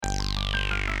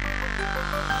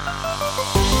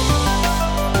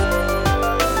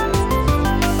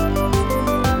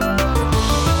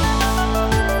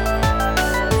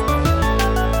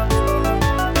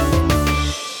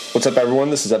What's up,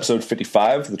 everyone? This is episode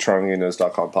 55 of the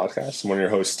TorontoGameNotes.com podcast. I'm one of your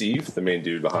hosts, Steve, the main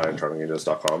dude behind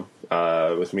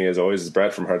TorontoGameNotes.com. With me, as always, is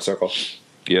Brett from Hard Circle.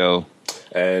 Yo.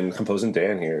 And composing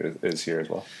Dan is here as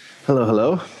well. Hello,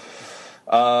 hello.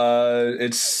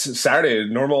 It's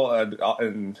Saturday, normal,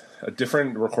 and a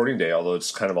different recording day, although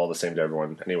it's kind of all the same to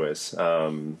everyone anyways.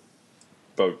 But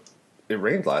it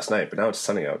rained last night, but now it's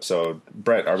sunny out. So,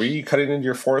 Brett, are we cutting into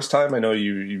your forest time? I know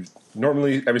you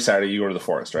normally, every Saturday, you go to the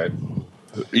forest, right?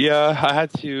 Yeah, I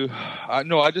had to.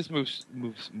 No, I just move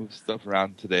stuff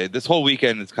around today. This whole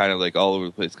weekend is kind of like all over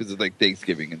the place because it's like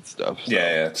Thanksgiving and stuff. So.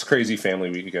 Yeah, it's crazy family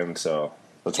weekend, so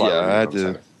that's why. Yeah, I had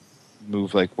to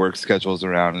move like work schedules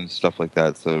around and stuff like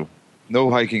that. So no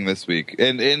hiking this week,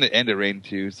 and it rained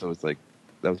too. So it's like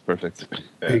that was perfect.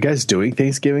 Yeah. Are you guys doing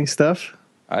Thanksgiving stuff?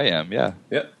 I am. Yeah.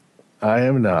 Yeah. I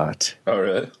am not. Oh,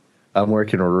 really? I'm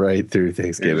working right through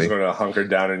Thanksgiving. You're just going to hunker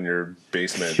down in your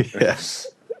basement. Yes.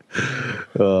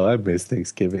 Oh, I miss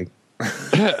Thanksgiving.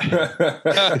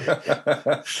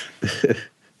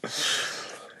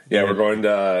 Yeah, we're going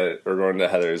to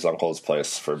Heather's uncle's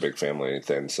place for a big family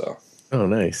thing. So. Oh,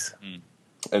 nice.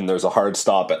 And there's a hard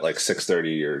stop at like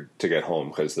 6:30 or to get home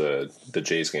because the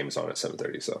Jays game is on at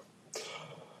 7:30. So.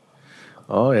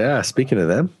 Oh yeah. Speaking of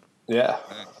them. Yeah.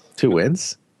 2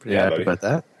 wins. Pretty happy buddy. about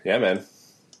that. Yeah, man.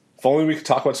 If only we could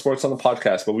talk about sports on the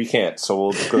podcast, but we can't. So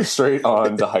we'll go straight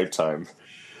on to hype time.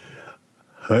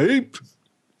 Hype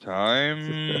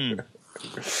time.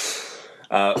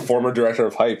 Former director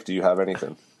of hype, do you have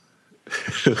anything?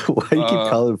 Why do you keep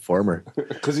calling him former?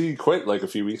 Because he quit like a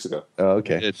few weeks ago. Oh,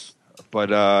 okay.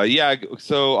 Yeah.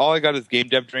 So all I got is game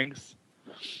dev drinks.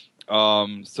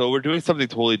 So we're doing something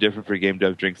totally different for game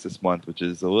dev drinks this month, which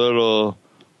is a little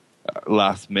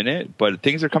last minute, but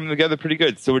things are coming together pretty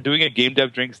good. So we're doing a game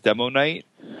dev drinks demo night.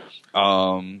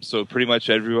 So pretty much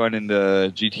everyone in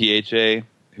the GTHA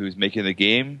who's making the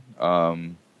game,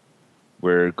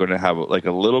 we're going to have like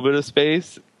a little bit of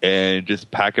space and just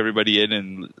pack everybody in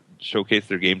and showcase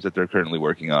their games that they're currently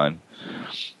working on.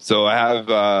 So I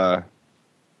have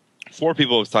 4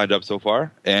 people have signed up so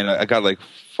far, and I got like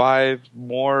 5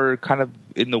 more kind of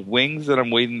in the wings that I'm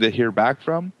waiting to hear back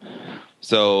from.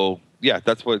 So yeah,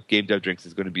 that's what Game Dev Drinks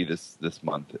is going to be this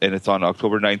month, and it's on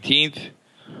October 19th.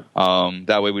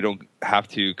 That way we don't have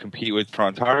to compete with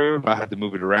Toronto. I had to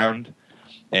move it around.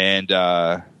 And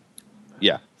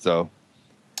yeah, so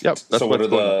yep. So what are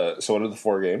the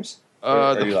 4 games?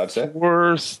 Are you allowed to say?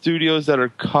 4 studios that are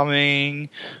coming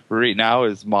right now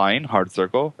is mine, Hard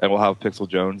Circle, and we'll have Pixel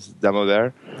Jones demo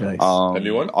there. Nice. A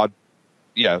new one?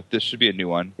 Yeah, this should be a new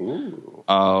one. Ooh.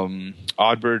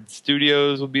 Oddbird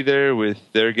Studios will be there with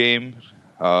their game.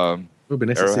 It would be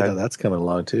nice to see how that's coming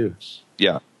along too.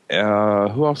 Yeah.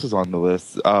 Who else is on the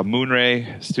list?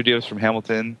 Moonray Studios from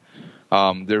Hamilton.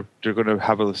 They're going to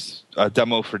have a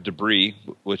demo for Debris,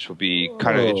 which will be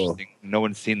kind of interesting. No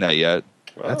one's seen that yet.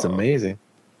 That's amazing.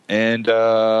 And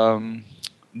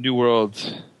New World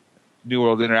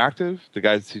Interactive, the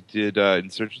guys who did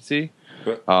Insurgency,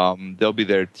 they'll be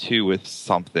there too with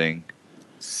something.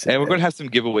 And we're going to have some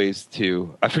giveaways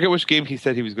too. I forget which game he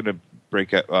said he was going to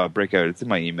break out. It's in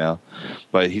my email,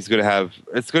 but he's going to have.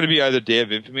 It's going to be either Day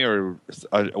of Infamy or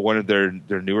one of their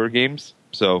newer games.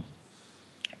 So.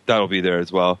 That'll be there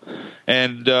as well.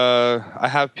 And I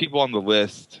have people on the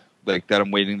list like that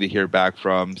I'm waiting to hear back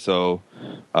from. So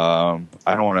I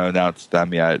don't want to announce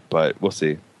them yet, but we'll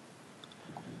see.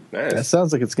 Nice. That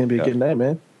sounds like it's going to be a good night,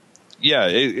 man. Yeah,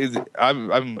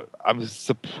 I'm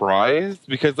surprised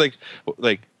because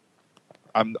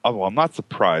I'm not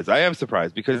surprised. I am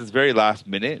surprised because it's very last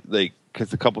minute. Like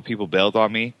because a couple people bailed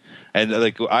on me, and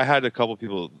like I had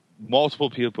multiple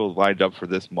people lined up for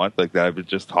this month, like that I've been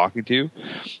just talking to,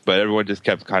 but everyone just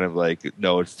kept kind of like,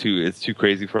 no, it's too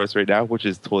crazy for us right now, which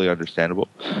is totally understandable.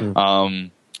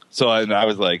 So I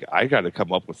was like, I got to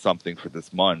come up with something for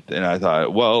this month, and I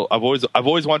thought, well, I've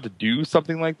always wanted to do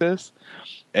something like this,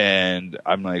 and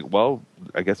I'm like, well,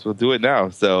 I guess we'll do it now.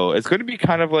 So it's going to be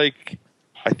kind of like,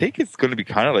 I think it's going to be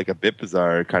kind of like a Bit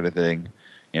Bazaar kind of thing,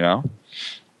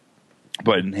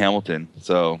 but in Hamilton.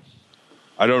 So.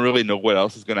 I don't really know what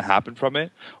else is going to happen from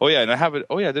it. Oh yeah, and I have it.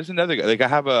 Oh yeah, there's another guy. Like I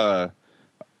have a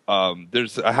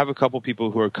couple people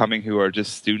who are coming who are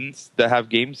just students that have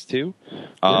games too.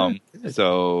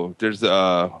 So there's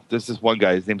this one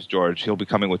guy. His name's George. He'll be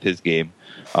coming with his game.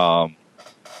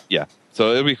 Yeah,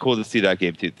 so it'll be cool to see that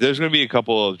game too. There's going to be a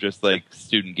couple of just like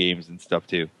student games and stuff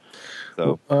too.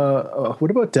 So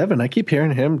What about Devin? I keep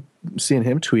seeing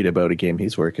him tweet about a game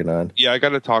he's working on. yeah, I got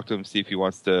to talk to him, see if he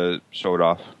wants to show it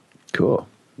off. Cool.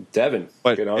 Devin,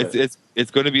 But get on it's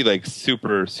going to be like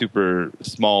super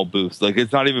small booths. Like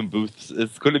it's not even booths.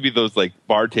 It's going to be those like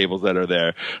bar tables that are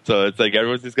there. So it's like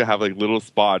everyone's just going to have like little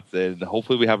spots, and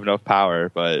hopefully we have enough power.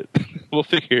 But we'll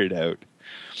figure it out.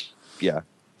 Yeah.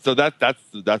 So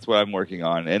that's what I'm working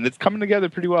on, and it's coming together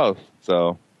pretty well.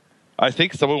 So I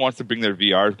think someone wants to bring their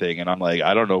VR thing, and I'm like,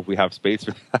 I don't know if we have space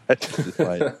for that.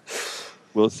 Like,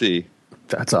 we'll see.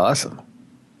 That's awesome.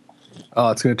 Oh,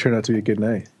 it's going to turn out to be a good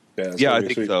night. Yeah, I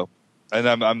think so. And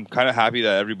I'm kind of happy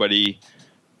that everybody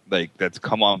like that's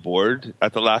come on board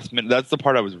at the last minute. That's the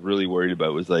part I was really worried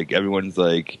about. Was like everyone's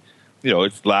like,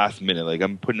 it's last minute. Like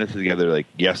I'm putting this together like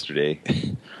yesterday.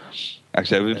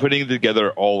 Actually, I've been putting it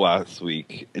together all last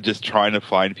week, just trying to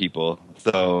find people.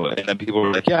 So and then people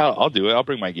were like, "Yeah, I'll do it. I'll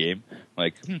bring my game." I'm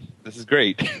like, this is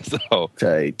great. So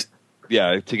Tight.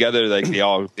 yeah, together like they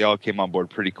all came on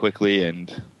board pretty quickly,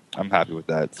 and I'm happy with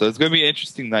that. So it's going to be an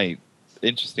interesting night.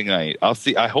 I'll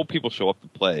see. I hope people show up to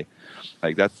play.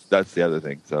 Like that's the other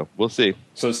thing. So we'll see.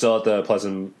 So it's still at the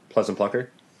Pleasant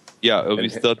Plucker? Yeah, it'll be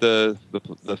still at the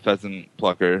Pheasant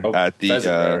Plucker at the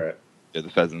Pheasant, right. the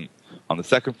Pheasant on the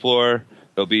second floor.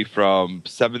 It'll be from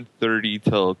 7:30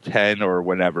 till 10 or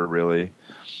whenever really.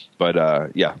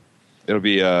 But yeah, it'll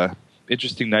be a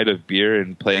interesting night of beer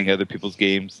and playing other people's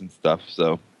games and stuff.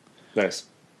 So Nice.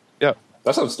 yeah,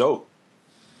 That sounds dope.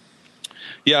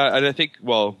 yeah, and I think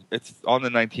it's on the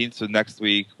 19th, so next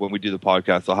week when we do the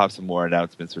podcast, I'll have some more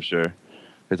announcements for sure.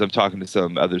 Because I'm talking to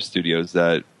some other studios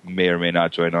that may or may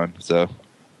not join on. So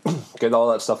Get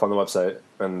all that stuff on the website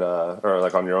and or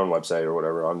like on your own website or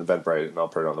whatever on Eventbrite, and I'll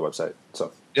put it on the website.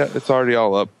 So yeah, it's already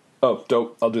all up. Oh,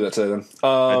 dope! I'll do that today then.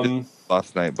 I did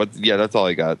last night, but yeah, that's all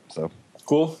I got. So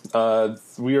Cool.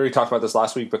 We already talked about this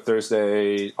last week, but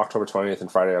Thursday, October 20th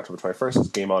and Friday, October 21st is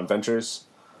Game On Ventures.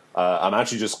 I'm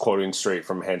actually just quoting straight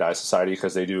from Hand-Eye Society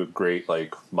because they do a great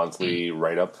monthly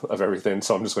write-up of everything,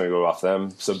 so I'm just going to go off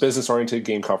them. So business-oriented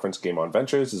game conference Game On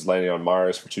Ventures is landing on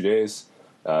Mars for 2 days.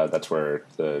 That's where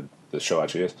the show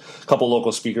actually is. A couple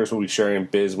local speakers will be sharing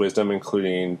biz wisdom,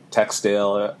 including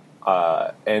Texdale,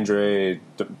 Andre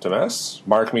Damas,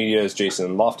 Mark Media's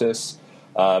Jason Loftus,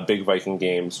 Big Viking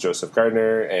Games Joseph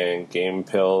Gardner, and Game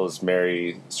Pills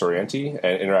Mary Sorienti,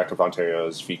 and Interactive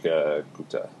Ontario's Vika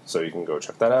Gupta. So you can go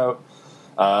check that out.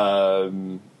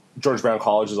 George Brown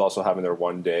College is also having their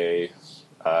one-day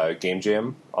game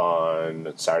jam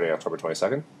on Saturday, October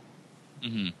 22nd.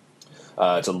 mm-hmm.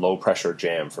 It's a low-pressure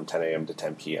jam from 10 a.m. to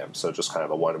 10 p.m. So just kind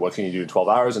of what can you do in 12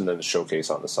 hours, and then a showcase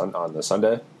on the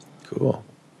Sunday. Cool.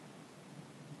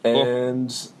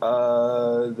 And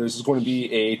there's going to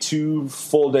be a 2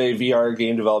 full-day VR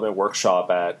game development workshop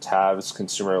at TAV's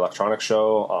Consumer Electronics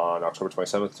Show on October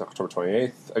 27th to October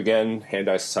 28th. Again,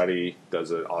 Hand-Eye Society does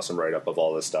an awesome write-up of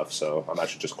all this stuff, so I'm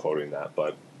actually just quoting that.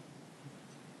 But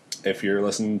if you're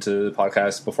listening to the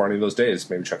podcast before any of those days,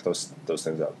 maybe check those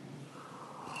things out.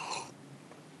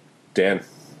 Dan,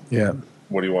 Yeah.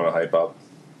 what do you want to hype up?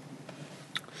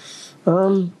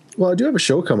 Well, I do have a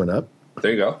show coming up.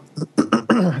 There you go.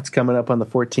 It's coming up on the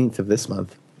 14th of this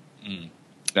month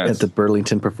Nice. at the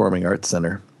Burlington Performing Arts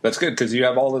Center. That's good because you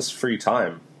have all this free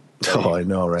time. Oh, I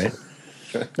know, right?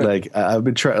 I've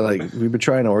been we've been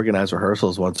trying to organize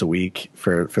rehearsals once a week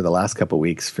for the last couple of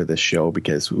weeks for this show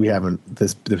because we haven't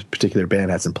this particular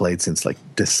band hasn't played since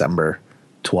December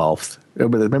 12th.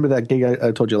 Remember that gig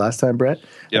I told you last time, Brett?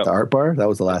 Yep. At the Art Bar? That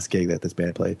was the last gig that this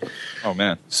band played. Oh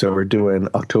man. So we're doing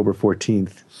October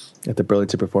 14th at the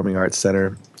Burlington Performing Arts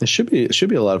Center. It should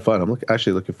be a lot of fun. I'm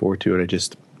actually looking forward to it.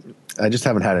 I just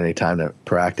haven't had any time to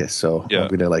practice, so yeah.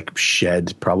 I'm going to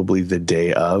shed probably the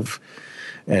day of,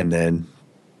 and then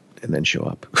show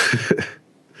up.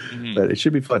 Mm-hmm. But it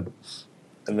should be fun.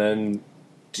 And then,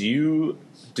 did you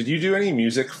do any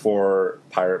music for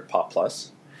Pirate Pop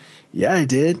Plus? Yeah, I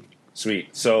did.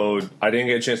 Sweet. So I didn't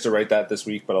get a chance to write that this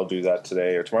week, but I'll do that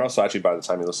today or tomorrow. So actually, by the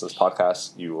time you listen to this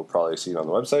podcast, you will probably see it on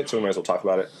the website. So we might as well talk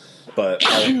about it. But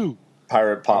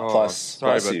Pirate Pop Plus.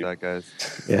 Sorry about that,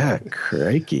 guys. Yeah,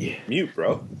 crikey. Mute,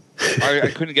 bro.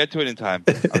 I couldn't get to it in time.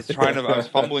 I was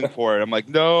fumbling for it. I'm like,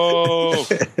 no.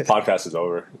 Podcast is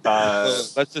over.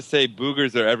 Let's just say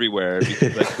boogers are everywhere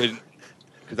because I couldn't.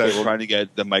 Because I was trying to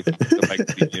get the mic.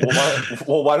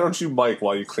 Well, why don't you mic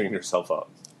while you clean yourself up?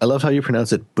 I love how you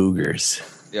pronounce it,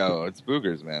 boogers. Yo, it's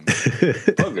boogers, man.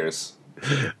 Boogers.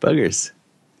 Buggers.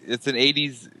 It's an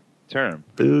 80s term.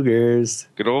 Boogers.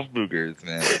 Good old boogers,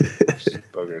 man.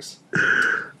 Boogers.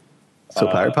 So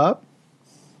Pirate Pop?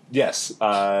 Yes.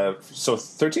 So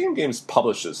 13 Games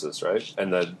publishes this, right?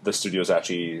 And the studio's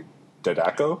actually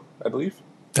Dadaco, I believe.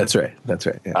 That's right. Yeah.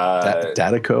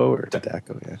 Dadaco or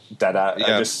Dadaco, yeah.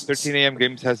 Yeah, 13 AM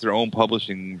Games has their own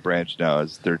publishing branch now.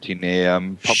 It's 13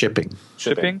 AM Shipping.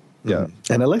 Yeah.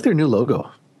 And I like their new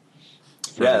logo.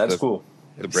 Yeah, that's cool.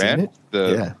 The brand?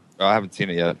 Yeah. Oh, I haven't seen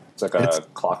it yet. It's like a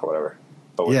clock or whatever.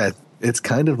 But it's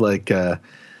kind of like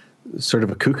sort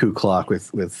of a cuckoo clock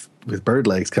with bird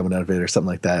legs coming out of it or something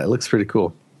like that. It looks pretty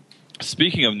cool.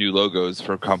 Speaking of new logos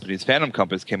for companies, Phantom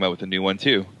Compass came out with a new one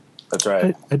too. That's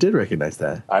right. I did recognize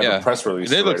that. I have a press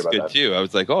release. And it looks good too. I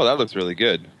was like, oh, that looks really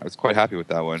good. I was quite happy with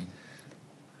that one.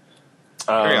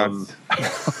 Carry on.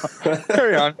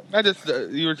 Carry on.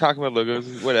 You were talking about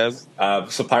logos. Whatever.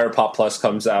 So Pirate Pop Plus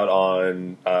comes out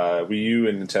on Wii U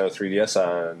and Nintendo 3DS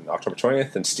on October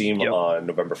 20th and Steam on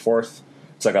November 4th.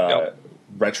 It's like a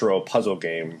retro puzzle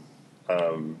game.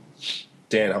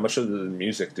 Dan, how much of the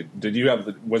music did you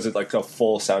have? Was it like a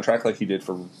full soundtrack like you did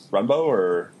for Rumbo,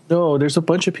 or? No, there's a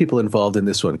bunch of people involved in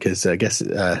this one because I guess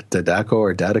Dadaco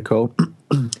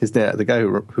is the guy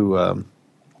who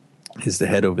is the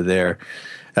head over there.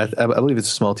 I believe it's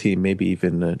a small team, maybe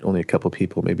even only a couple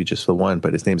people, maybe just the one.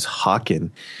 But his name's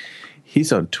Hawken.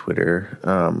 He's on Twitter.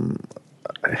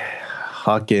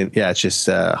 Hawken, it's just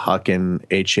Hawken,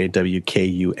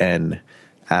 HAWKUN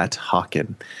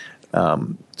 @Hawken.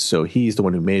 So he's the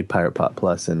one who made Pirate Pop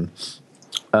Plus, and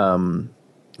I'm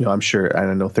sure,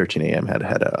 I know 13 AM had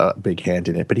a big hand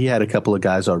in it, but he had a couple of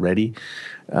guys already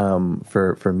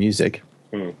for music.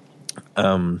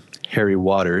 Harry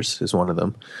Waters is one of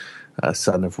them,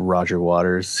 son of Roger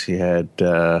Waters. He had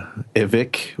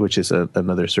Ivik, which is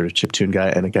another sort of chiptune guy,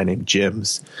 and a guy named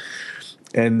Jims.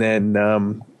 And then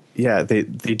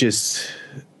they just,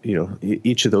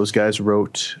 each of those guys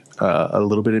wrote a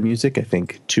little bit of music, I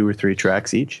think 2 or 3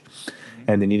 tracks each,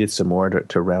 and they needed some more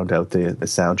to round out the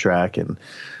soundtrack. And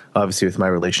obviously with my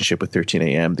relationship with 13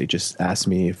 AM, they just asked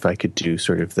me if I could do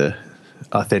sort of the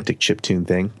authentic chiptune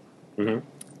thing.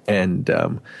 And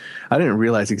I didn't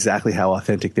realize exactly how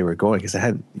authentic they were going because I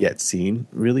hadn't yet seen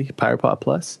really Pirate Pop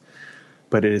Plus,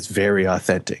 but it is very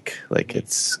authentic. Like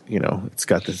it's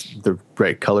got the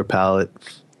right color palette,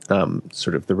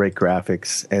 sort of the right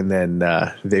graphics, and then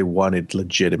they wanted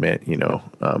legitimate,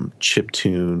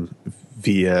 chiptune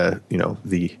via,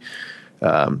 the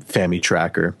Fami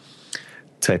Tracker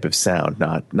type of sound,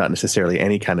 not necessarily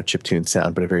any kind of chiptune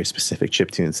sound, but a very specific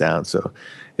chiptune sound. So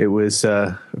it was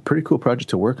a pretty cool project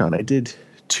to work on. I did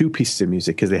 2 pieces of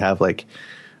music because they have like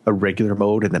a regular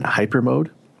mode and then a hyper mode.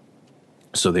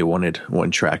 So they wanted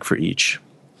 1 track for each.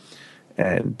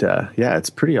 And it's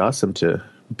pretty awesome to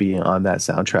be on that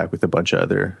soundtrack with a bunch of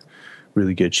other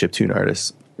really good chiptune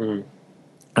artists.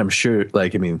 I'm sure, I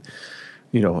think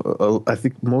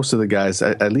most of the guys,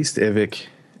 at least Ivik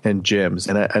and Jims,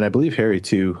 and I believe Harry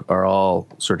too, are all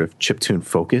sort of chiptune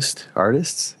focused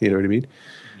artists. You know what I mean?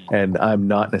 And I'm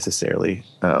not necessarily.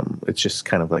 It's just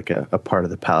kind of like a part of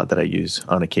the palette that I use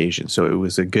on occasion. So it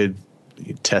was a good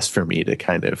test for me to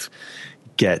kind of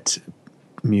get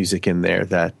music in there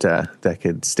that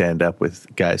could stand up with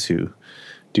guys who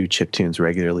do chiptunes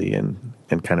regularly and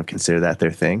kind of consider that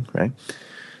their thing, right?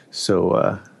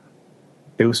 So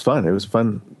it was fun. It was a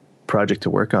fun project to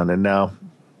work on. And now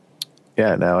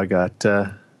I got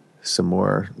some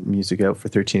more music out for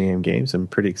 13 AM Games. I'm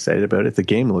pretty excited about it. The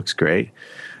game looks great.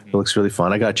 It looks really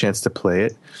fun. I got a chance to play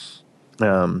it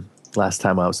last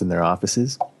time I was in their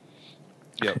offices.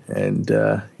 Yep. And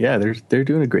they're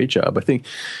doing a great job. I think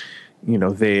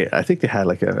they had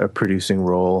like a producing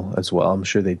role as well. I'm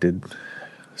sure they did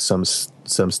some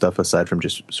stuff aside from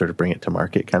just sort of bring it to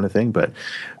market kind of thing. But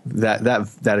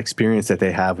that experience that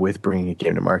they have with bringing a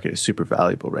game to market is super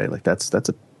valuable, right? Like that's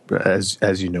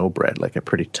as you know, Brett, like a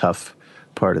pretty tough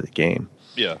part of the game.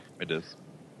 Yeah, it is.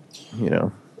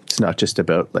 It's not just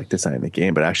about like designing the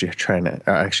game, but actually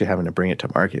having to bring it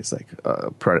to market. It's like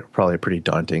probably a pretty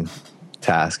daunting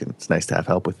task, and it's nice to have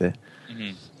help with it.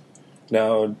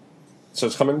 Now, so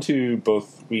it's coming to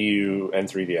both Wii U and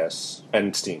 3DS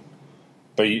and Steam,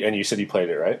 but you said you played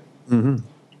it, right? Do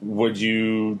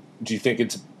you think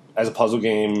it's as a puzzle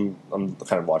game? I'm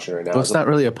kind of watching it right now. Well, it's not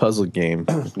really a puzzle game.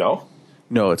 No,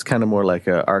 it's kind of more like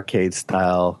a arcade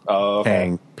style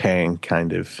pang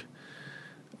kind of.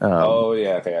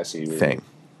 I see. Thing.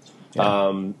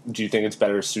 Yeah. Do you think it's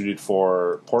better suited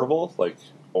for portable,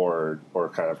 or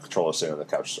kind of controller sitting on the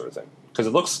couch sort of thing? Because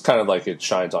it looks kind of like it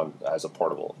shines on as a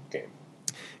portable game.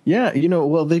 Yeah,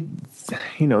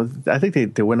 I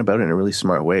think they went about it in a really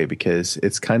smart way because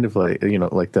it's kind of like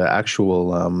like the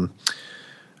actual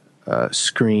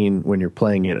screen when you're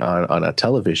playing it on a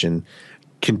television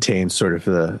contains sort of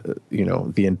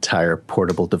the entire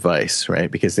portable device,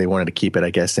 right? Because they wanted to keep it, I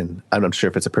guess, and I'm not sure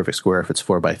if it's a perfect square, if it's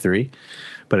 4x3,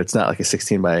 but it's not like a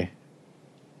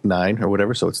 16x9 or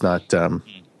whatever. So it's not.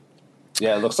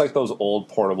 Yeah, it looks like those old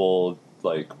portable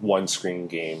like one screen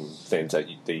game things that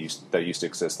used to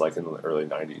exist like in the early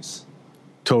 90s.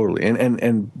 Totally,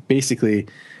 and basically,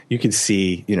 you can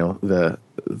see the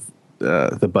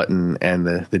button and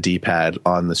the D-pad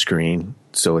on the screen,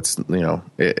 so it's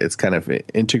it's kind of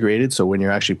integrated. So when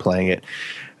you're actually playing it,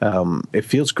 it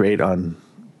feels great on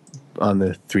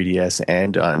the 3DS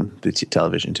and on the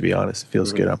television. To be honest, it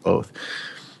feels good on both.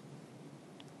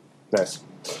 Nice.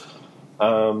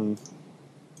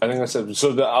 I think I said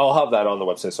so. I'll have that on the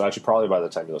website. So actually, probably by the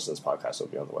time you listen to this podcast, it'll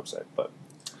be on the website. But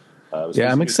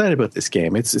yeah, I'm excited about this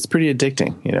game. It's pretty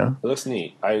addicting. It looks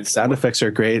neat. Sound effects are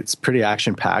great. It's pretty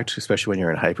action packed, especially when you're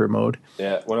in hyper mode.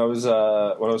 Yeah, when I was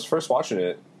first watching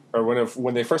it, or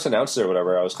when they first announced it or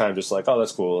whatever, I was kind of just like, oh,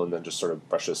 that's cool, and then just sort of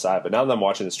brushed it aside. But now that I'm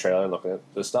watching this trailer and looking at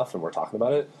this stuff, and we're talking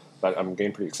about it, I'm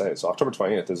getting pretty excited. So October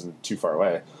 20th isn't too far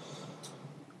away.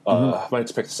 I might have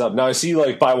to pick this up. Now I see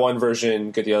like buy one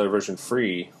version, get the other version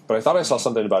free, but I thought I saw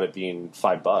something about it being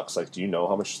 $5. Like, do you know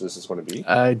how much this is going to be?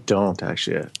 I don't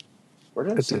actually. Where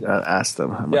did I see did that? not ask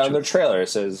them how much. Yeah, on their trailer it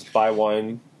says buy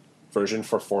one version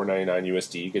for $4.99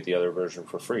 USD, get the other version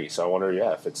for free. So I wonder,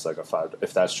 if it's like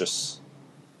if that's just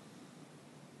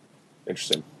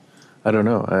interesting. I don't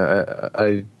know.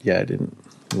 I didn't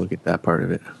look at that part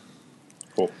of it.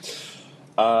 Cool.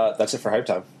 That's it for Hype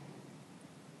Time.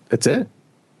 That's it.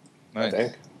 Nice. I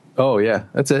think. Oh yeah,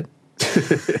 that's it.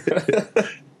 It's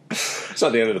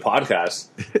not the end of the podcast.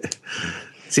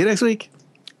 See you next week.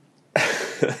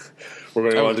 We're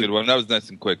going to That go was on a good one. That was nice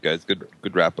and quick, guys. Good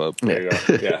wrap up. There you go.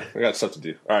 Yeah, we got stuff to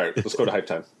do. All right, let's go to Hype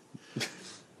Time.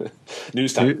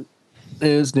 News time.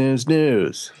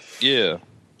 News. Yeah.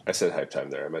 I said Hype Time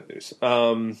there. I meant news.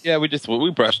 Yeah, we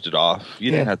brushed it off.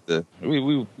 You didn't have to. We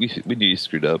knew you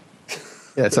screwed up.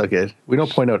 Yeah, it's all good. We don't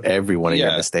point out every one of your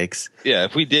Yeah. mistakes. Yeah,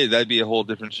 if we did, that'd be a whole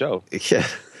different show. Yeah.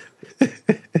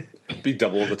 Be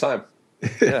double the time.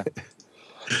 Yeah.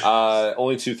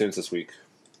 Only two things this week.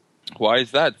 Why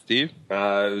is that, Steve?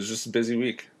 It was just a busy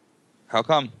week. How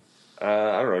come?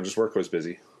 I don't know. Just work was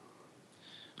busy.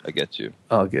 I get you.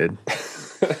 All good.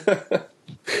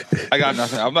 I got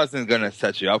nothing. I'm not going to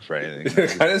set you up for anything.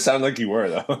 It kind of sounded like you were,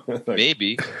 though. Like,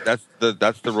 Maybe that's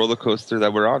the roller coaster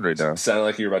that we're on right now. sounded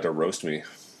like you were about to roast me.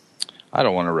 I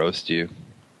don't want to roast you.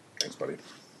 Thanks, buddy.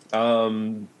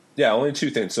 Yeah, only two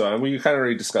things. So we kind of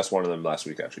already discussed one of them last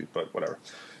week, actually, but whatever.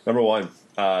 Number one,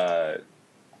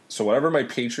 so whatever my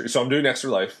Patreon... So I'm doing Extra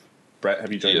Life. Brett,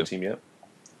 have you joined the team yet?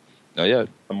 Not yet.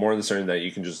 I'm more than certain that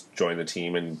you can just join the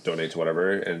team and donate to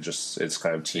whatever, and it's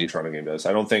kind of Team Toronto Game does.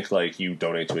 I don't think like you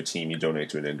donate to a team, you donate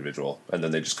to an individual, and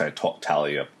then they just kind of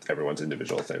tally up everyone's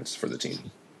individual things for the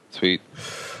team. Sweet.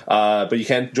 But you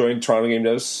can join Toronto Game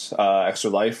Devs Extra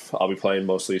Life. I'll be playing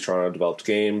mostly Toronto developed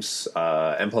games,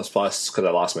 M++ because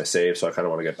I lost my save, so I kind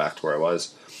of want to get back to where I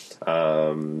was.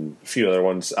 A few other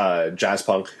ones,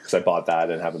 Jazzpunk because I bought that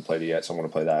and haven't played it yet, so I'm going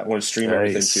to play that. I want to stream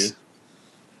everything too.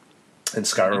 And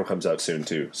Skyrim comes out soon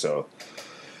too, so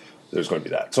there's going to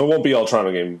be that. So it won't be all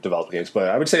Toronto game developed games, but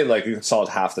I would say like a solid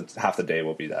half the day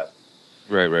will be that.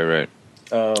 Right.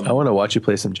 I want to watch you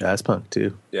play some jazz punk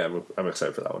too. Yeah, I'm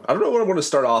excited for that one. I don't know what I want to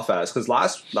start off as because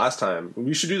last time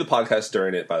we should do the podcast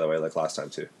during it. By the way, like last time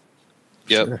too.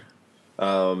 Yep. Sure.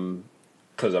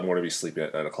 Because I'm going to be sleeping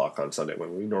at 9:00 on Sunday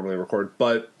when we normally record.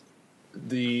 But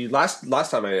the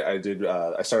last time I did,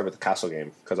 I started with the Castle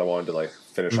game because I wanted to like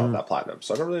finish off that platinum.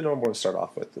 So I don't really know what I'm going to start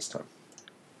off with this time.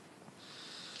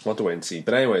 We'll have to wait and see.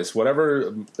 But anyways,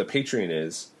 whatever the Patreon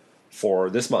is for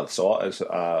this month. So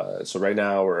right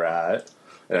now we're at,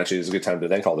 and actually it's a good time to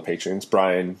thank all the patrons: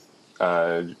 Brian,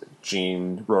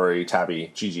 Gene, Rory,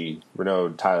 Tabby, Gigi,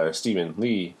 Renaud, Tyler, Steven,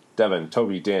 Lee, Devin,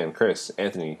 Toby, Dan, Chris,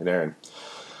 Anthony, and Aaron.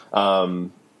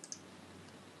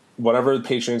 Whatever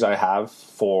patrons I have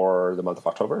for the month of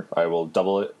October, I will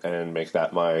double it and make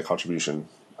that my contribution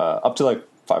up to like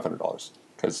 $500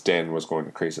 because Dan was going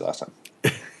crazy last time.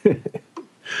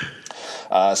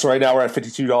 So right now we're at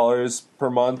 $52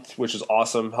 per month, which is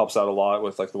awesome. Helps out a lot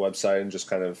with like the website and just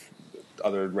kind of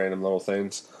other random little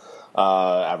things,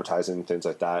 advertising, things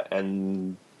like that.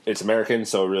 And it's American,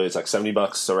 so really it's like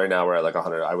 $70. So right now we're at like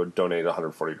 100. I would donate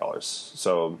 $140.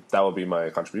 So that will be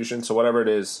my contribution. So whatever it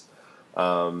is,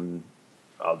 I'll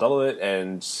double it,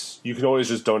 and you can always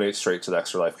just donate straight to the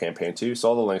Extra Life campaign too. So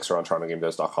all the links are on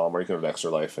TorontoGameDevs.com, or you can go to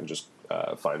Extra Life and just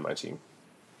find my team.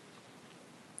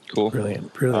 Cool.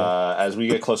 Brilliant. As we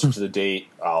get closer to the date,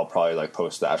 I'll probably like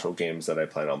post the actual games that I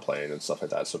plan on playing and stuff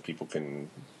like that, so people can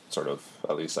sort of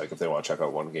at least like if they want to check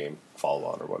out one game, follow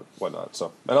on or whatnot.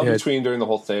 So and I'll be tweeting during the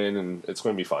whole thing, and it's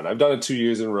going to be fun. I've done it 2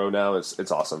 years in a row now.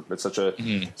 It's awesome. It's such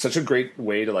a great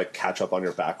way to like catch up on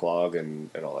your backlog and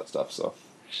all that stuff. So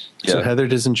So Heather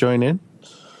doesn't join in?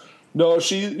 no,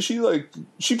 she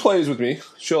plays with me.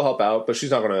 She'll help out, but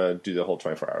she's not going to do the whole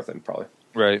 24-hour thing probably.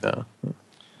 Right. No.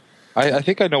 I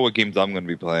think I know what games I'm going to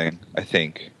be playing. I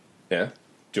think. Yeah.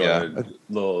 Do you want a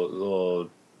little?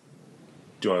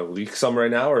 Do you want to leak some right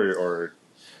now, or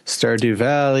Stardew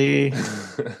Valley.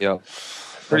 Yeah.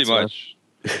 Pretty much.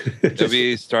 It'll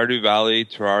be Stardew Valley,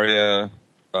 Terraria,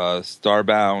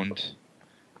 Starbound,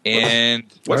 and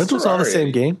what's Aren't those all the Terraria?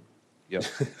 same game? Yep.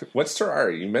 What's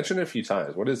Terraria? You mentioned it a few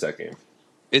times. What is that game?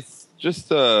 It's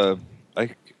just I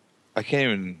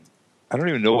don't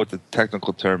even know what the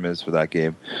technical term is for that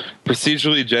game.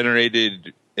 Procedurally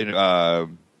generated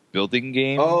building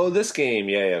game. Oh, this game.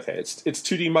 Yeah, okay. It's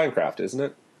 2D Minecraft, isn't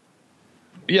it?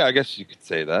 Yeah, I guess you could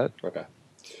say that. Okay.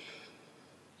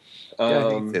 Yeah, I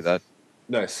think you could say that.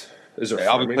 Nice. Is there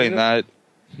I'll be farming playing in that.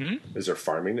 it? Is there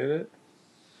farming in it?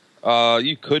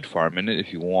 You could farm in it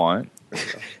if you want.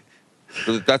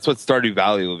 But that's what Stardew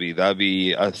Valley will be. That'll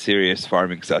be a serious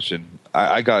farming session.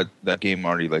 I got that game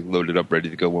already like loaded up, ready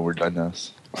to go when we're done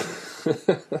this.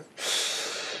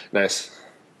 Nice.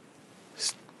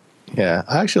 Yeah,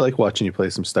 I actually like watching you play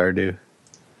some Stardew.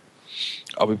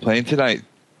 I'll be playing tonight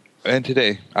and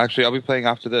today. Actually, I'll be playing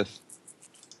after this.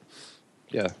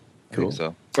 Yeah, I Cool. think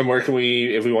so. And where can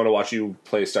we, if we want to watch you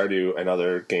play Stardew and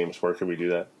other games, where can we do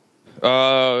that?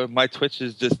 My Twitch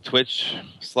is just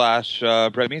Twitch/Brett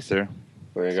Meeser.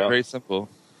 There you It's go. very simple.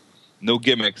 No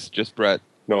gimmicks, just Brett.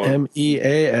 No E one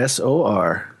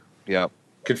MEASOR. Yeah.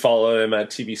 could follow him at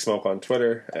TB Smoke on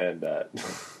Twitter, and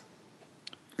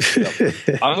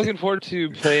I'm looking forward to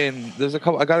playing.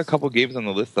 I got a couple games on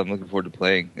the list I'm looking forward to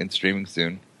playing and streaming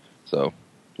soon. So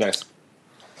nice.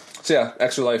 So yeah,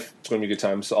 Extra Life. It's going to be a good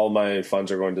time. So all my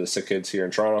funds are going to the sick kids here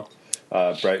in Toronto.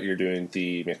 Brett, you're doing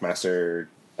the McMaster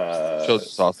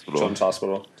Children's Hospital. Children's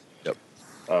Hospital. Yep.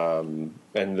 And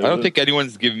I don't think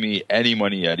anyone's given me any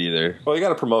money yet either. Well, you got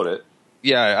to promote it.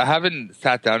 Yeah, I haven't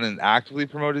sat down and actively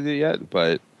promoted it yet,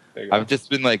 but There you go. I've just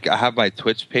been like, I have my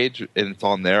Twitch page and it's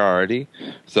on there already.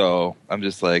 So I'm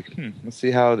just like, let's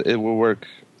see how it will work.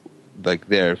 Like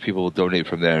there, people will donate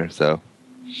from there. So,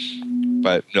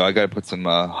 but no, I got to put some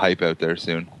hype out there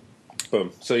soon.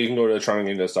 Boom. So you can go to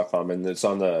TorontoGameDevs.com, and it's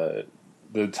on the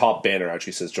top banner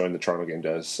actually says join the Toronto Game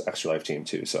Devs Extra Life team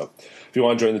too. So if you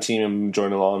want to join the team and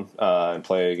join along and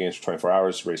play games for 24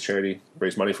 hours,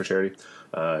 raise money for charity,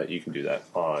 you can do that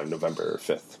on November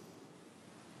 5th.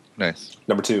 Nice.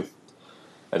 Number 2,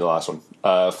 and the last one.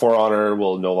 For Honor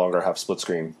will no longer have split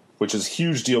screen, which is a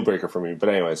huge deal breaker for me. But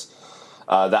anyways,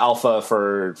 the alpha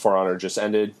for Honor just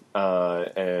ended,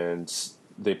 and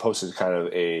they posted kind of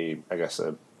a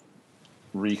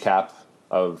recap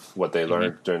of what they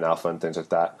learned during the alpha and things like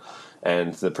that.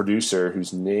 And the producer,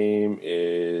 whose name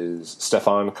is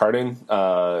Stefan Cardin,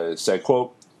 said,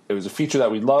 quote, "It was a feature that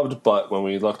we loved, but when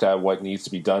we looked at what needs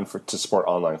to be done to support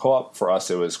online co-op, for us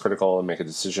it was critical to make a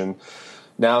decision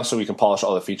now so we can polish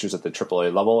all the features at the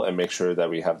AAA level and make sure that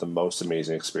we have the most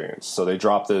amazing experience." So they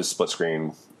dropped the split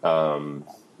screen from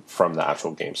the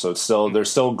actual game. So it's still they're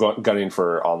still gunning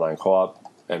for online co-op,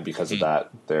 and because of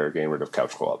that, they're getting rid of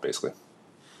couch co-op, basically.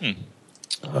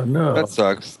 Oh, no. That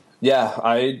sucks. Yeah,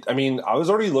 I mean, I was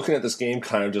already looking at this game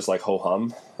kind of just like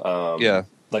ho-hum. Yeah.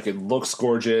 Like, it looks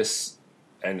gorgeous,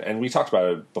 and we talked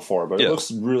about it before, but it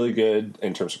looks really good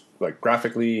in terms of, like,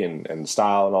 graphically and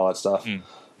style and all that stuff.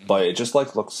 But it just,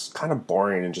 like, looks kind of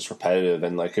boring and just repetitive.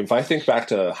 And, like, if I think back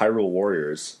to Hyrule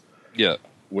Warriors, Yeah.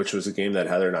 which was a game that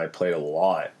Heather and I played a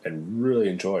lot and really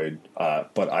enjoyed,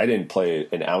 but I didn't play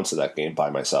an ounce of that game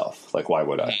by myself. Like, why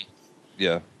would I?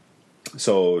 Yeah.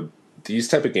 So these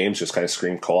type of games just kind of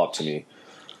scream co-op to me.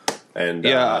 And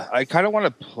Yeah, I kind of want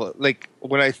to play. Like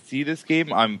when I see this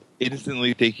game, I'm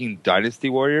instantly thinking Dynasty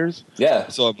Warriors. yeah,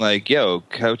 So I'm like, yo,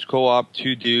 couch co-op,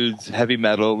 2 dudes, heavy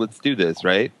metal, let's do this,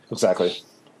 right? exactly.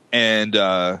 And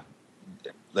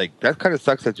like that kind of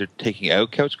sucks that you're taking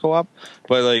out couch co-op.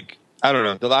 But like, I don't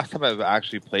know. The last time I've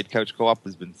actually played couch co-op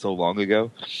has been so long ago.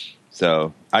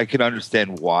 So I can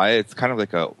understand why. It's kind of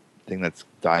like a thing that's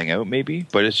dying out, maybe,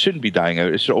 but it shouldn't be dying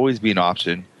out. It should always be an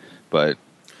option. But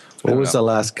What was the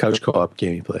last couch co-op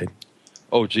game you played?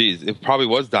 oh, geez, it probably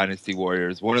was Dynasty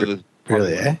Warriors. One of the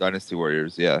Really, eh? Dynasty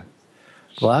Warriors, yeah.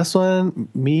 The last one,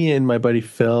 me and my buddy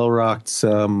Phil rocked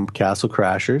some Castle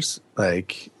Crashers,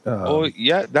 like Oh,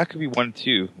 yeah, that could be one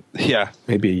too. Yeah,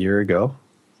 maybe a year ago.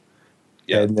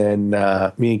 Yeah. And then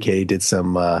me and Katie did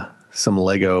some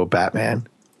Lego Batman.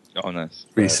 Oh, nice.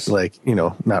 Like,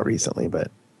 not recently, but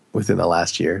within the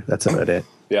last year. That's about it.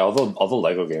 Yeah, all the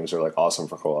Lego games are like awesome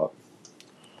for co-op.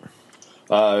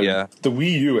 Yeah. The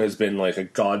Wii U has been like a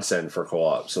godsend for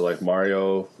co-op. So like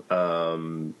Mario,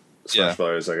 Smash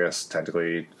Brothers, I guess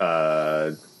technically,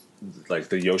 like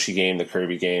the Yoshi game, the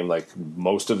Kirby game, like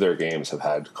most of their games have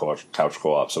had couch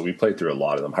co-op. So we played through a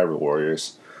lot of them. Hyrule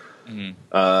Warriors,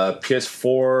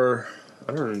 PS4.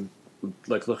 I don't know.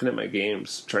 Like looking at my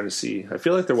games, trying to see. I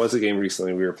feel like there was a game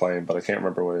recently we were playing, but I can't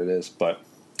remember what it is. But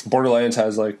Borderlands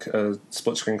has like a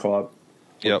split screen co-op.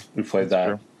 Yep. We played that.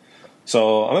 True.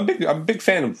 So I'm a big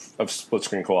fan of split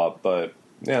screen co-op, but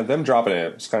yeah, them dropping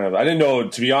it. It's kind of, I didn't know,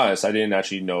 to be honest, I didn't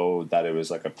actually know that it was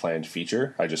like a planned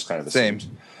feature. I just kind of assumed.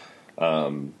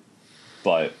 Same.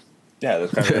 But yeah,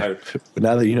 that's kind of. But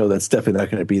now that you know that's definitely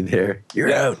not going to be there,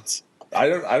 you're out. I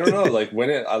don't know. Like when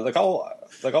it,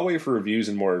 I'll wait for reviews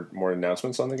and more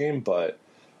announcements on the game, but.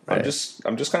 Right.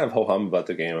 I'm just kind of ho hum about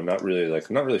the game. I'm not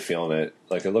really feeling it.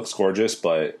 Like it looks gorgeous,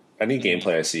 but any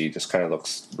gameplay I see just kind of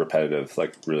looks repetitive,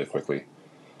 like really quickly.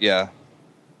 Yeah.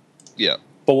 Yeah.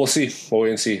 But we'll see. We'll wait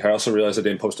and see. I also realized I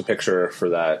didn't post a picture for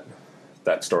that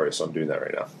story, so I'm doing that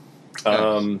right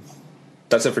now.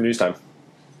 That's it for news time.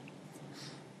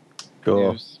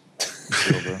 Cool.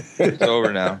 It's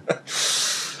over now.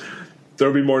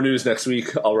 There'll be more news next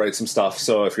week. I'll write some stuff.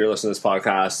 So if you're listening to this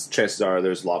podcast, chances are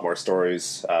there's a lot more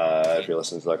stories. If you're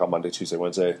listening to like on Monday, Tuesday,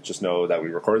 Wednesday, just know that we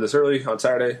recorded this early on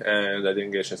Saturday, and I didn't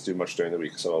get a chance to do much during the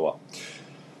week. So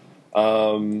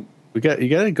you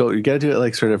gotta do it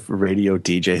like sort of radio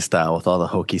DJ style with all the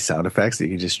hokey sound effects that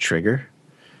you can just trigger.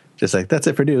 Just like that's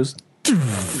it for news. Have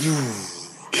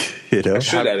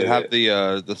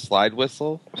the slide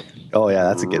whistle. Oh yeah,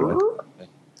 that's a good one.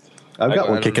 I've got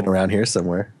one kicking around here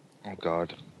somewhere. Oh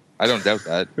God, I don't doubt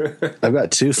that. I've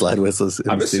got 2 slide whistles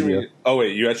in the studio. Oh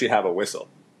wait, you actually have a whistle,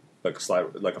 like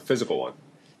a physical one.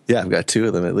 Yeah, I've got 2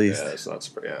 of them at least. Yeah, that's not.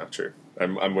 Yeah, true.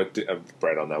 I'm with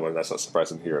Brett on that one. That's not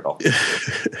surprising here at all.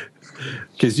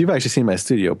 Because you've actually seen my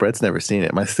studio. Brett's never seen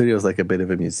it. My studio is like a bit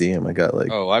of a museum. I got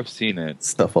like I've seen it.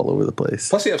 Stuff all over the place.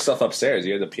 Plus, you have stuff upstairs.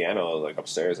 You have the piano like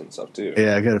upstairs and stuff too.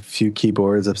 Yeah, I got a few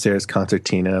keyboards upstairs,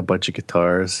 concertina, a bunch of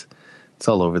guitars. It's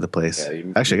all over the place. Yeah,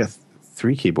 actually, I got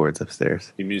 3 keyboards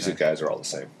upstairs. You music guys are all the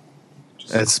same.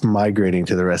 It's migrating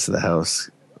to the rest of the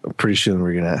house. Pretty soon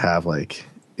we're gonna have like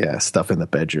stuff in the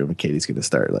bedroom. Katie's gonna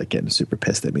start like getting super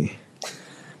pissed at me.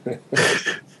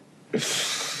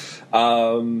 It's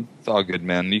all good,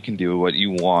 man. You can do what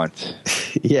you want.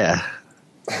 Yeah,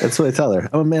 that's what I tell her.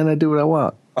 I'm a man. I do what I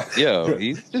want. Yo,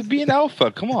 he's just being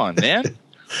alpha. Come on, man.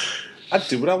 I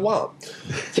do what I want.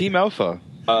 Team alpha.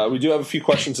 We do have a few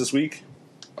questions this week.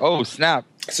 Oh, snap.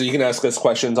 So you can ask us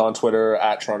questions on Twitter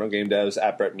at Toronto Game Devs,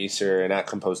 at Brett Meeser, and at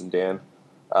Composing Dan.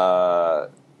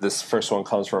 This first one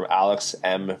comes from Alex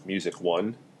M Music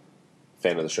 1,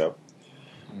 fan of the show.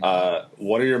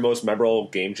 What are your most memorable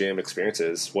game jam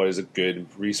experiences? What is a good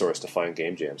resource to find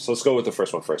game jams? So let's go with the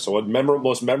first one first. So what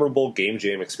most memorable game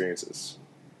jam experiences?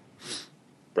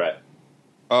 Brett.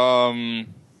 For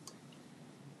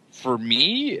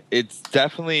me, it's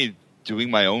definitely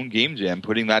doing my own game jam,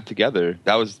 putting that together.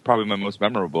 That was probably my most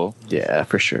memorable. Yeah,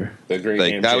 for sure. The Great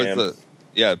Ham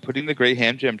Jam. Putting the Great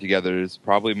Ham Jam together is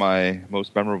probably my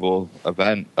most memorable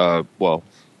event.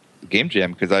 Game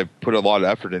jam, because I put a lot of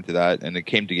effort into that and it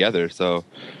came together. So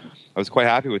I was quite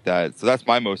happy with that. So that's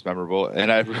my most memorable,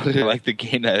 and I really like the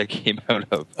game that it came out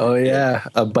of. Oh yeah,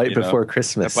 A Bite Before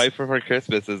Christmas. A Bite Before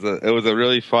Christmas it was a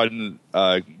really fun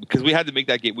because we had to make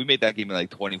that game. We made that game in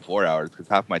like 24 hours because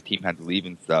half my team had to leave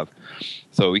and stuff.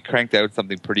 So we cranked out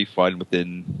something pretty fun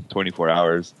within 24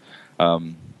 hours. So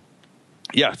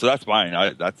that's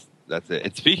mine. That's it.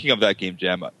 And speaking of that game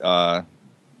jam,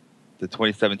 the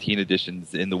 2017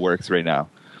 edition's in the works right now.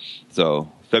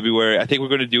 So February, I think we're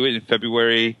going to do it in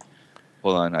February.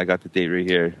 Hold on, I got the date right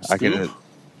here.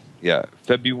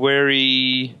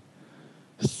 February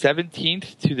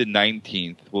 17th to the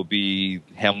 19th will be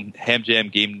Ham Jam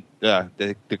game,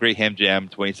 the Great Ham Jam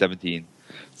 2017.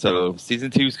 So season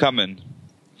 2's coming.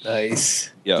 Nice.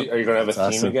 Yeah. Are you going to have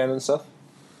a theme again and stuff?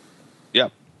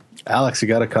 Yep. Alex, you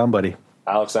got to come, buddy.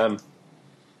 Alex M.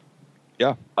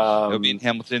 Yeah, it'll be in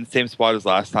Hamilton, same spot as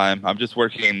last time. I'm just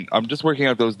working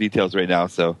out those details right now.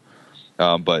 So,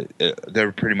 but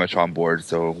they're pretty much on board.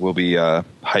 So we'll be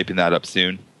hyping that up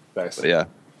soon. Nice. But yeah.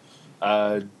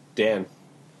 Dan,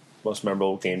 most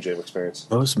memorable game jam experience.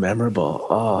 Most memorable.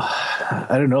 Oh,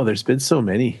 I don't know. There's been so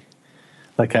many.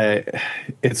 Like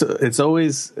it's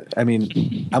always. I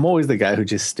mean, I'm always the guy who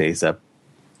just stays up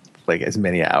like as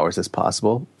many hours as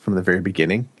possible from the very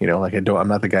beginning. Like I'm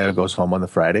not the guy who goes home on the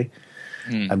Friday.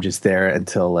 I'm just there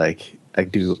until like I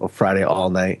do a Friday all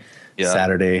night,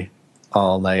 Saturday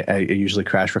all night. I usually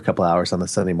crash for a couple hours on the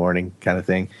Sunday morning kind of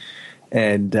thing.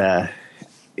 And,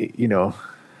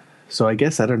 so I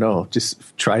guess, I don't know,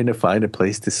 just trying to find a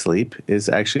place to sleep is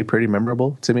actually pretty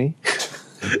memorable to me.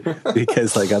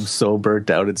 Because like I'm so burnt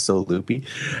out and so loopy.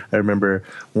 I remember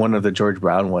one of the George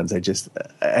Brown ones.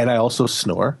 And I also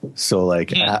snore, so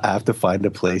like I have to find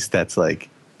a place that's like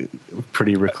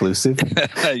pretty reclusive.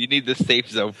 You need the safe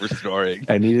zone for snoring.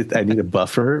 I need a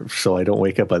buffer so I don't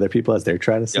wake up other people as they're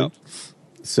trying to sleep.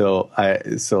 Yep.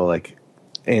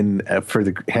 For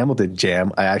the Hamilton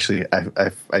Jam, I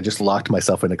just locked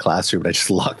myself in a classroom. I just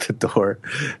locked the door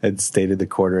and stayed in the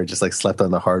corner and just like slept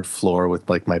on the hard floor with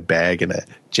like my bag and a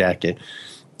jacket.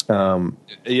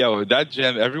 That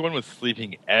jam, everyone was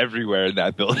sleeping everywhere in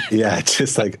that building. Yeah,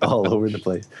 just like all over the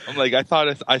place. I'm like,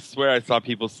 I swear I saw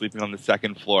people sleeping on the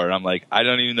second floor, and I'm like, I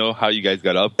don't even know how you guys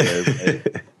got up there.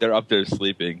 But they're up there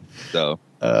sleeping. So.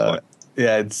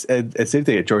 Yeah, it's same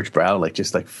thing at George Brown, like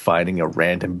just like finding a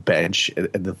random bench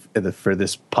in the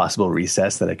furthest possible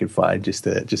recess that I could find just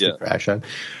to crash on.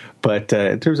 But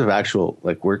in terms of actual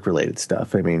like work related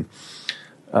stuff, I mean,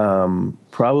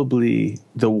 probably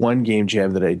the one game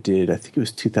jam that I did, I think it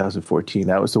was 2014.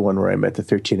 That was the one where I met the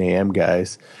 13 a.m.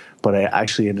 guys, but I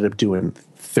actually ended up doing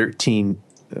 13,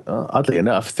 oddly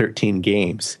enough, 13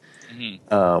 games.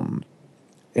 Mm-hmm.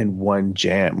 In one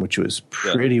jam, which was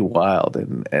pretty wild,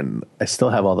 and I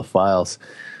still have all the files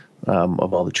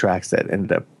of all the tracks that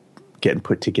ended up getting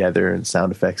put together and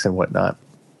sound effects and whatnot.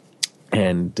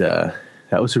 And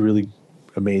that was a really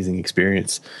amazing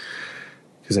experience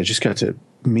because I just got to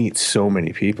meet so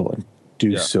many people and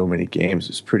do so many games.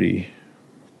 It's pretty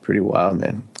wild,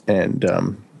 man. And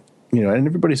and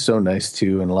everybody's so nice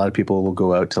too. And a lot of people will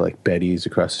go out to like Betty's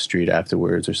across the street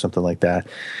afterwards or something like that.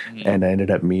 Mm-hmm. And I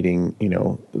ended up meeting,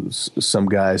 some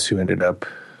guys who ended up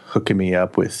hooking me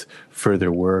up with further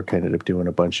work. I ended up doing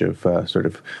a bunch of sort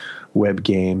of web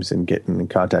games and getting in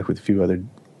contact with a few other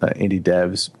indie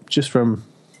devs just from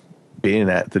being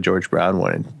at the George Brown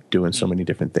one and doing so many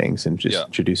different things and just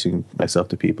introducing myself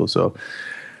to people. So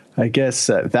I guess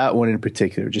that one in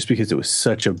particular, just because it was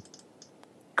such a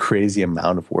crazy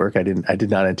amount of work, I did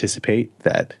not anticipate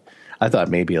that. I thought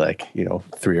maybe like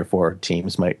 3 or 4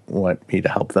 teams might want me to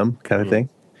help them kind of thing.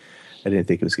 I didn't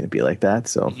think it was going to be like that,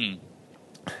 so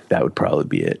that would probably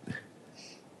be it.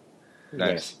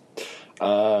 Nice.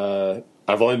 I've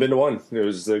only been to one. It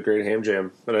was the Great Ham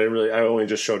Jam, and I only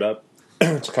just showed up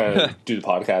to kind of do the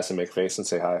podcast and make a face and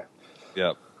say hi.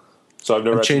 Yep. So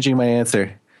I'm changing my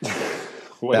answer.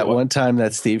 Wait, one time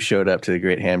that Steve showed up to the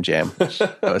Great Ham Jam,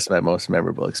 that was my most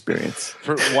memorable experience.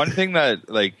 For one thing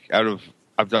that like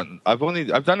I've done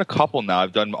a couple now.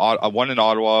 I've done one in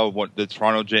Ottawa, the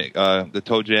Toronto the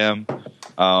Toe Jam,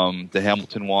 the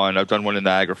Hamilton one. I've done one in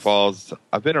Niagara Falls.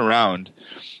 I've been around,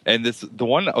 and the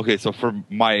one. Okay, so for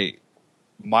my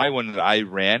one that I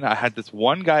ran, I had this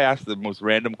one guy ask the most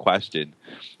random question,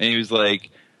 and he was like,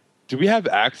 "Do we have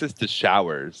access to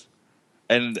showers?"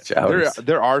 And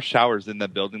there are showers in the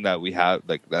building that we have,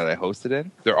 like that I hosted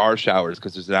in. There are showers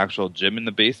because there's an actual gym in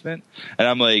the basement. And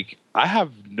I'm like, I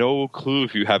have no clue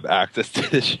if you have access to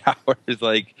the showers.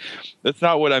 Like, that's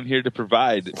not what I'm here to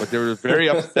provide. But they were very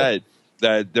upset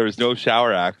that there was no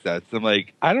shower access. I'm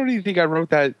like, I don't even think I wrote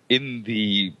that in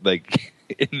the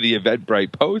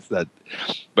Eventbrite post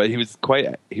but he was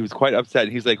quite upset.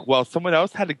 He's like, well, someone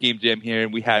else had a game jam here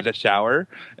and we had a shower.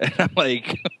 And I'm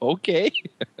like, okay,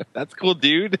 that's cool,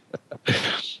 dude.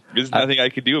 There's nothing I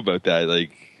could do about that.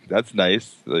 Like, that's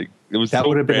nice. Like, it was that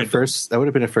would have been a first. That would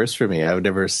have been a first for me. I've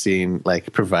never seen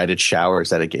like provided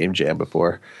showers at a game jam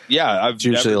before. Yeah, it's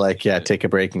usually like take a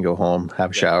break and go home,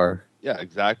 have a shower. Yeah,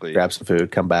 exactly. Grab some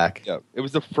food, come back. Yeah, it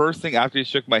was the first thing after he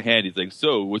shook my hand. He's like,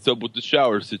 "So, what's up with the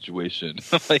shower situation?"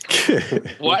 I'm like,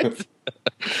 "What?"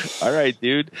 All right,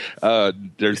 dude.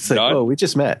 There's like, oh, we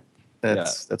just met.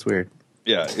 That's weird.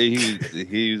 Yeah,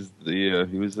 he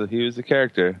was a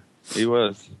character. He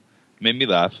was made me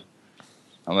laugh.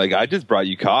 I'm like, I just brought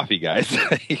you coffee, guys.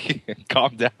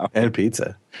 Calm down. And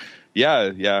pizza.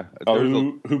 Yeah. Oh,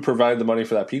 who provided the money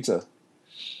for that pizza?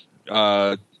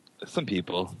 Some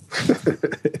people.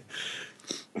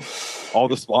 All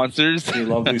the sponsors. The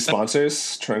lovely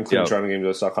sponsors. Including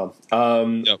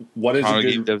TorontoGameDevs.com. What is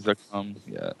TorontoGameDevs.com.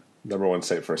 Yeah. Number one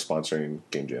site for sponsoring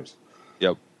game jams.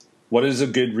 Yep. What is a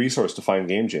good resource to find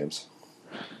game jams?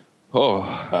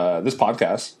 Oh. This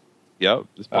podcast. Yep.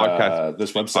 This podcast.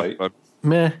 This website.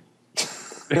 Meh.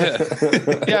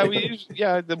 we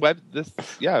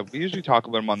usually talk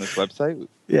about them on this website.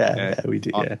 Yeah, we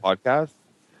do. On Yeah. the podcast.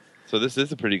 So this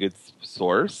is a pretty good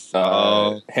source.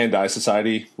 Hand-Eye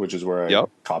Society, which is where I Yep.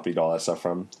 copied all that stuff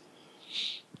from.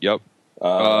 Yep.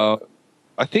 I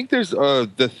think there's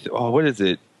what is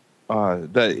it?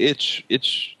 The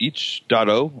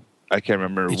itch.o. I can't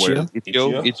remember Itch.io?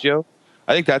 where itch.io.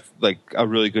 I think that's like a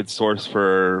really good source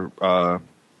for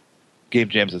game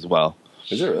jams as well.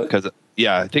 Is it really? Because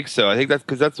I think so. I think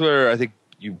that's where I think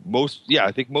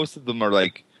most of them are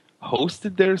like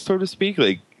hosted there, so to speak.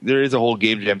 Like there is a whole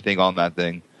game jam thing on that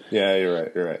thing. Yeah,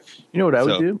 you're right. You know what I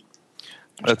would do?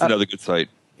 That's another good site.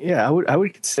 Yeah, I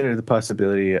would consider the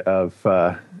possibility of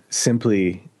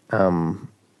simply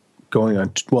going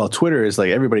on. Well, Twitter is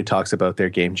like everybody talks about their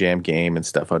game jam game and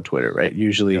stuff on Twitter, right?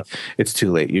 Usually it's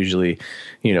too late. Usually,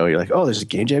 you're like, oh, there's a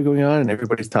game jam going on, and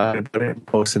everybody's talking about it,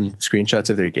 posting screenshots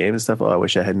of their game and stuff. Oh, I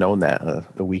wish I had known that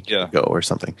a week ago or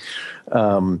something.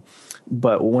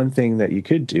 But one thing that you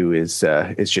could do is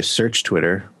just search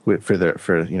Twitter for the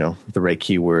right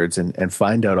keywords and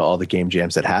find out all the game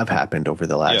jams that have happened over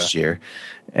the last year,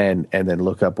 and then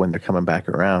look up when they're coming back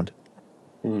around.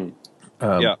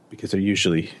 Because they're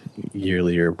usually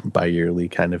yearly or bi-yearly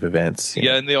kind of events.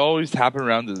 Yeah, and they always happen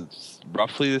around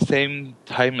roughly the same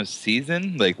time of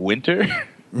season, like winter.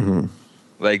 Mm-hmm.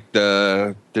 Like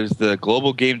there's the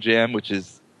Global Game Jam, which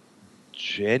is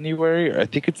January. I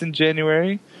think it's in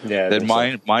January. Yeah. Then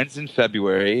mine's in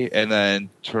February, and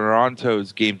then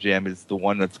Toronto's Game Jam is the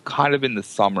one that's kind of in the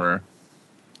summer.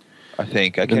 I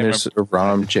think I can't there's remember. a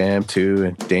ROM jam too,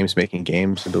 and Dames Making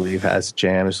Games, I believe, has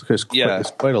jams. There's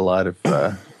quite a lot of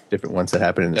different ones that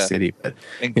happen in the city. But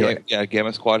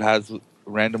Gamma Squad has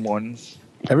random ones.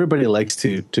 Everybody likes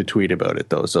to tweet about it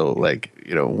though. So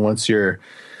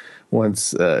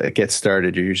once it gets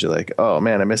started, you're usually like, oh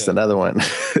man, I missed another one.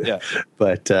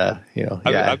 But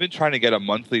I've been trying to get a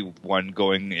monthly one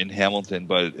going in Hamilton,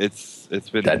 but it's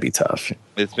been that'd be tough.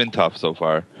 It's been tough so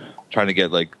far. Trying to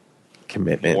get like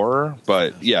commitment more,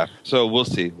 but so we'll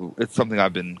see. It's something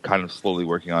I've been kind of slowly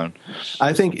working on.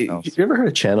 I think you ever heard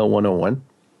of Channel 101?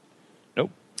 Nope.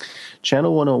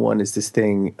 Channel 101 is this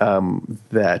thing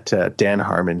that Dan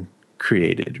Harmon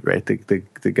created, right?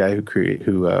 The guy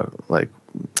who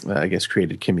I guess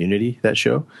created Community, that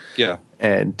show. Yeah.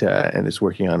 And is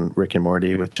working on Rick and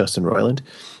Morty with Justin Roiland.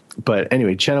 But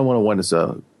anyway, Channel 101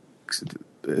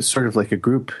 is sort of like a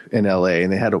group in LA,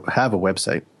 and they have a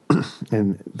website.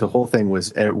 And the whole thing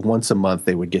was once a month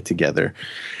they would get together,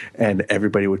 and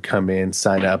everybody would come in,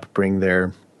 sign up, bring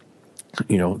their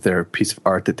piece of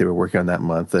art that they were working on that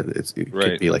month. That it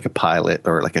could be like a pilot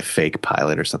or like a fake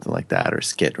pilot or something like that, or a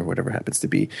skit or whatever it happens to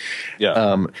be.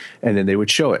 Yeah. And then they would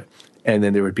show it, and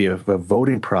then there would be a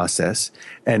voting process,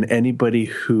 and anybody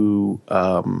who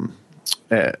the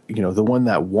one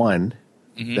that won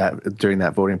that during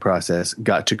that voting process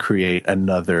got to create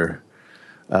another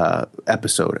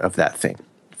episode of that thing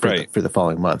for the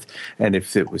following month. And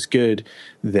if it was good,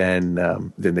 then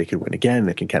they could win again.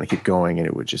 They can kind of keep going, and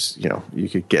it would just, you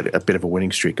could get a bit of a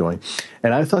winning streak going.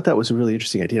 And I thought that was a really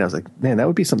interesting idea. And I was like, man, that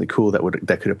would be something cool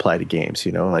that could apply to games,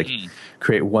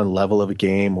 create one level of a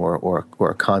game or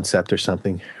a concept or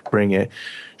something, bring it,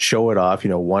 show it off,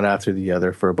 one after the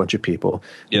other for a bunch of people,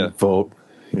 and vote,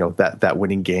 that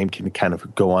winning game can kind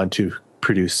of go on to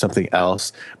produce something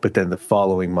else, but then the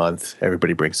following month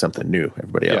everybody brings something new,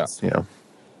 everybody else. And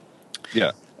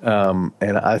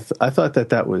I thought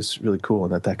that was really cool,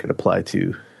 and that could apply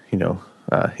to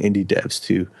indie devs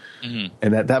too.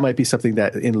 And that might be something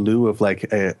that in lieu of like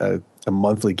a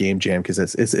monthly game jam, because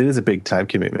it is a big time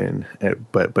commitment,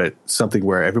 but something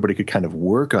where everybody could kind of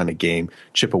work on a game,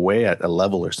 chip away at a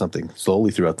level or something slowly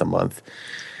throughout the month,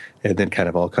 and then kind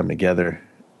of all come together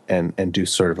and do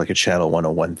sort of like a Channel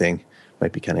 101 thing.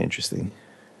 Might be kind of interesting.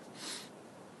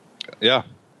 Yeah,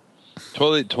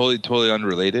 totally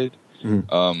unrelated.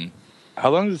 How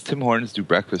long does Tim Hortons do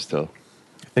breakfast till?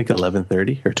 I think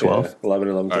 11:30 or 12. Yeah,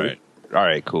 11:30. All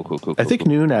right, cool. I think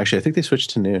noon, actually. I think they switched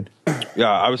to noon.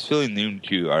 Yeah, I was feeling noon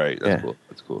too. All right, that's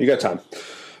cool. You got time.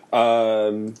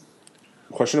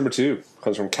 Question number 2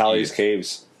 comes from Callie's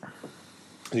Caves.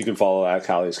 You can follow at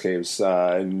Callie's Caves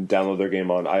and download their game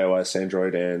on iOS,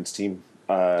 Android, and Steam.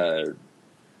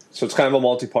 So it's kind of a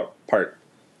multi-part.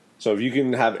 So if you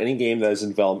can have any game that is in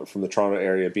development from the Toronto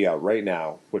area be out right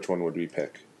now, which one would we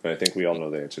pick? And I think we all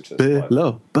know the answer to this.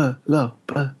 Below.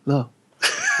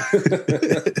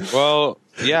 Well,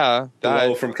 yeah.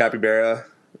 Below from Capybara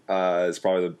is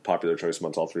probably the popular choice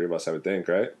amongst all three of us, I would think,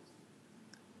 right?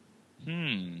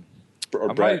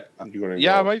 Or I Brett, you going to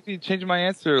Yeah, I might be changing my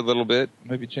answer a little bit.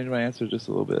 Maybe changing my answer just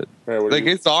a little bit. All right, Like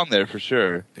it's on there for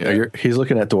sure. Yeah, he's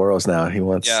looking at Doros now. He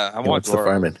wants. Yeah, I he want wants the Doros.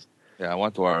 farming. Yeah, I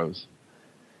want Dwaros.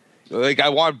 Like I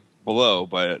want below,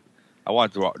 but I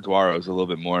want Dwaros a little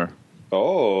bit more.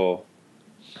 Oh,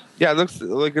 Yeah, it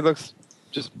looks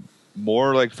just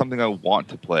more like something I want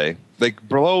to play. Like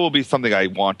below will be something I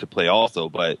want to play also,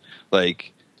 but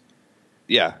like,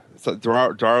 yeah, so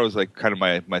Dwaro is like kind of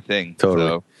my thing. Totally.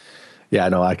 So. Yeah,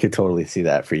 no, I could totally see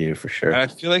that for you for sure. And I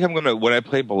feel like I'm gonna when I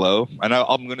play below, and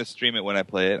I'm gonna stream it when I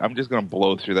play it. I'm just gonna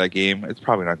blow through that game. It's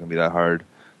probably not gonna be that hard.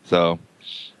 So.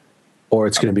 Or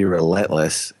it's going to be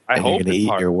relentless. I and hope you're going to it's eat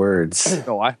hard. your words.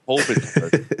 No, I hope it's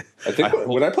hard. I think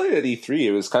when I played at E3,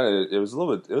 it was a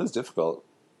little bit, it was difficult.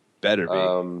 Better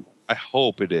be. I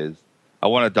hope it is. I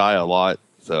want to die a lot,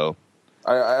 so.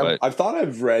 I've thought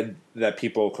I've read that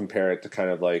people compare it to kind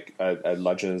of like a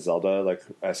Legend of Zelda, like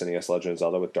SNES Legend of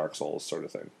Zelda with Dark Souls sort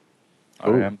of thing.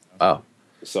 Oh.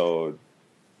 So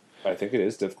I think it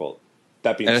is difficult.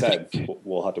 That being said,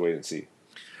 we'll have to wait and see.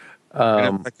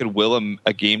 And if I could will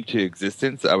a game to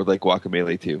existence, I would like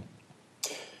Guacamelee 2.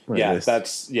 Yeah,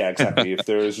 exactly. If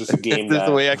there was just a game there's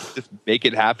a way I could just make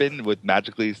it happen with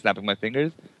magically snapping my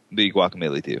fingers, be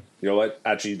Guacamelee 2. You know what?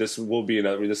 Actually, this will be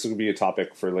a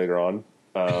topic for later on.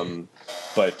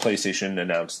 But PlayStation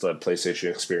announced the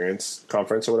PlayStation Experience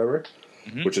conference or whatever,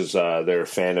 which is their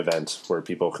fan event where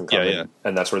people can come in,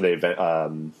 and that's where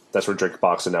that's where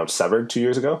Drinkbox announced Severed 2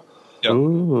 years ago. Yep.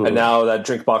 And now that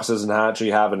Drinkbox doesn't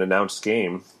actually have an announced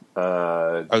game.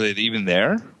 Are they even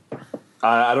there?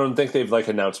 I don't think they've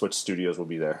announced which studios will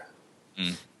be there.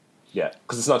 Yeah,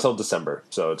 because it's not till December,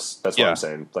 so that's what I'm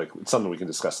saying. Like, it's something we can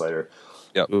discuss later.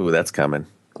 Yep. Ooh, that's coming.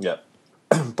 Yeah,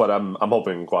 but I'm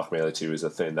hoping Guacamelee 2 is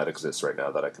a thing that exists right now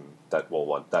that I will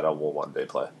one day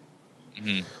play.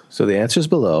 Mm-hmm. So the answer is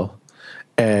below,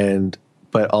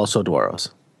 but also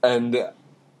Dwaros. And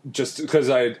just because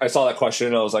I saw that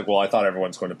question, I was like, well, I thought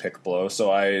everyone's going to pick below. So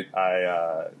I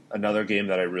another game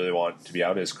that I really want to be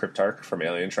out is Cryptarch from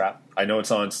Alien Trap. I know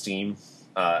it's on Steam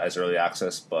as early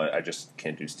access, but I just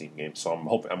can't do Steam games. So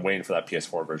I'm waiting for that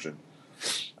PS4 version.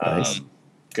 Nice.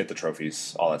 Get the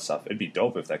trophies, all that stuff. It'd be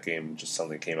dope if that game just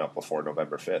suddenly came out before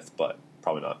November 5th, but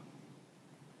probably not.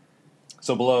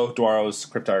 So below, Dwaros,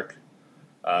 Cryptarch,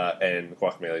 and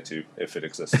Guacamelee 2, if it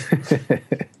exists.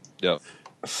 Yep.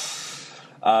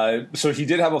 So he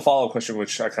did have a follow-up question,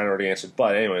 which I kind of already answered.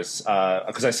 But anyways,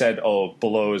 because I said,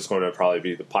 below is going to probably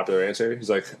be the popular answer. He's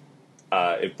like,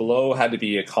 if below had to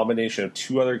be a combination of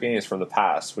two other games from the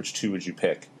past, which two would you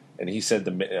pick? And he said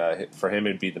for him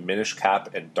it'd be the Minish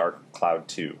Cap and Dark Cloud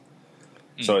 2.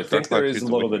 So I think there is a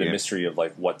little bit of mystery of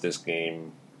what this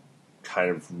game kind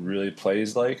of really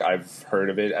plays like. I've heard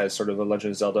of it as sort of a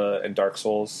Legend of Zelda and Dark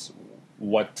Souls.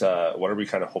 What are we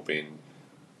kind of hoping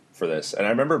for this? And I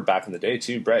remember back in the day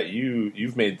too, Brett,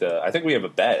 you've made I think we have a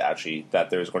bet actually that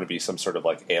there's going to be some sort of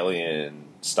alien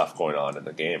stuff going on in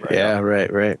the game, right? Yeah,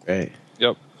 right.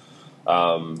 Yep.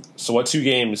 So what two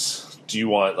games do you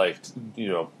want?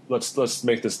 Let's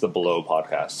make this the below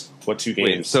podcast. What two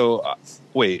games?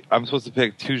 Wait, I'm supposed to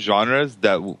pick two genres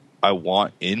that I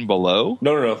want in below?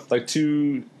 No. Like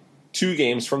two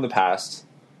games from the past.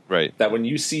 Right. That when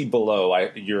you see below,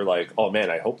 you're like, oh man,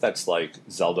 I hope that's like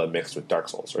Zelda mixed with Dark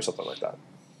Souls or something like that.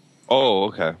 Oh,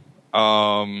 okay.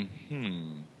 And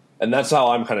that's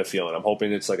how I'm kind of feeling. I'm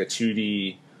hoping it's like a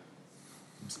 2D,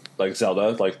 like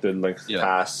Zelda, like the Link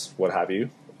Pass, what have you.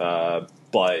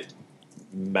 But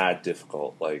mad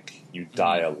difficult. Like you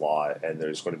die a lot, and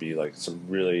there's going to be like some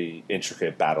really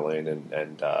intricate battling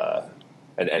and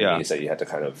enemies that you had to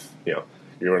kind of you're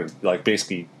going to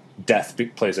basically. Death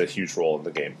plays a huge role in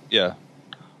the game. Yeah.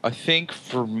 I think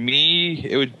for me,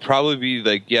 it would probably be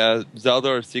Zelda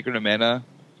or Secret of Mana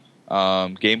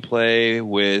gameplay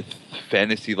with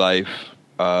fantasy life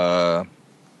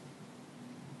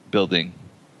building.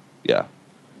 Yeah.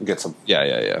 Get some.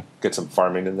 Yeah. Get some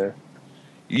farming in there.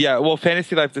 Yeah, well,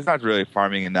 fantasy life, there's not really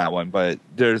farming in that one, but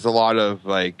there's a lot of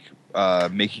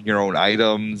making your own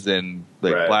items and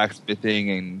blacksmithing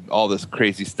and all this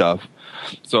crazy stuff.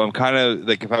 So I'm kind of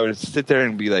if I were to sit there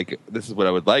and be like, this is what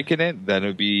I would like in it, then it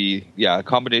would be a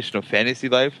combination of fantasy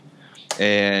life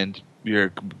and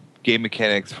your game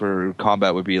mechanics for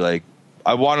combat would be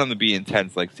I want them to be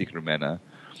intense like Secret of Mana.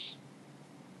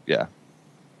 Yeah.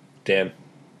 Dan,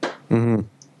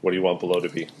 what do you want below to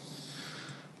be?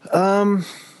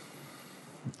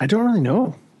 I don't really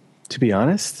know, to be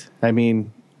honest. I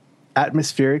mean,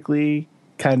 atmospherically,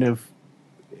 kind of,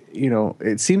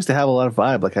 it seems to have a lot of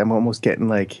vibe. I'm almost getting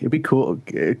it'd be cool.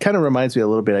 It kind of reminds me a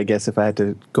little bit, I guess, if I had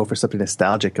to go for something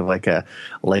nostalgic of a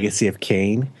Legacy of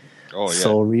Kain. Oh yeah,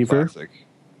 Soul Reaver. classic.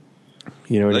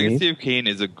 You know what I Legacy mean? of Kain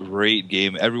is a great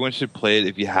game. Everyone should play it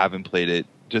if you haven't played it.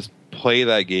 Just play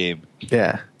that game.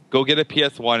 Yeah. Go get a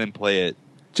PS1 and play it.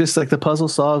 Just like the puzzle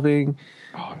solving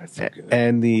Oh, that's so good.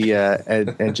 and the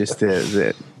and just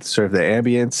the sort of the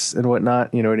ambience and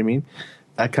whatnot. You know what I mean?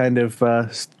 That kind of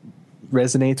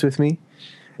resonates with me.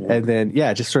 And then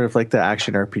just sort of like the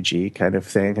action RPG kind of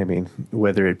thing. I mean,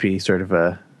 whether it be sort of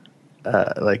a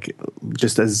like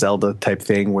just a Zelda type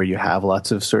thing where you have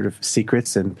lots of sort of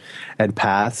secrets and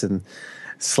paths and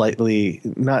slightly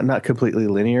not completely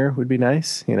linear would be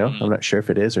nice. You know, I'm not sure if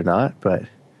it is or not, but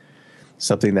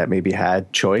something that maybe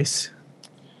had choice.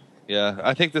 Yeah,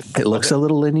 I think this. It looks a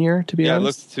little linear, to be honest. Yeah, it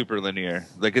looks super linear.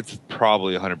 Like it's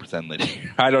probably 100%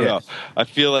 linear. I don't know. I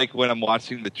feel like when I'm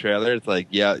watching the trailer, it's like,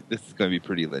 yeah, this is going to be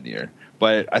pretty linear.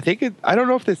 But I think I don't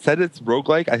know if they said it's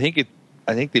roguelike. I think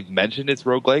they've mentioned it's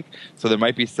roguelike, so there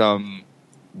might be some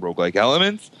roguelike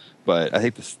elements. But I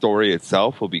think the story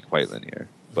itself will be quite linear.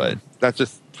 But that's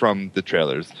just from the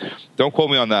trailers. Don't quote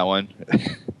me on that one.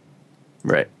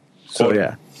 Right. So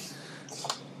yeah.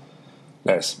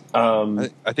 Nice. I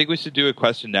think we should do a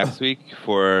question next week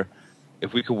for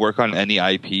if we could work on any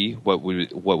IP. What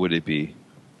would it be?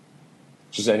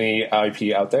 Just any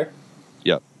IP out there?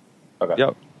 Yep. Okay.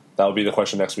 Yep. That'll be the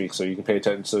question next week, so you can pay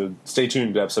attention. So stay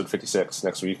tuned to episode 56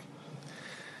 next week.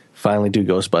 Finally do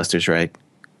Ghostbusters right.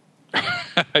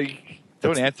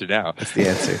 Don't answer now. That's the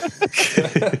answer.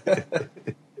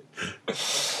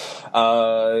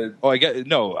 I get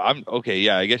no. I'm okay.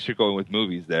 Yeah, I guess you're going with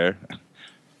movies there.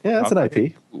 Yeah, that's an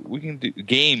IP. We can do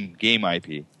game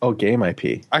IP. Oh, game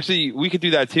IP. Actually, we could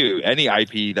do that too. Any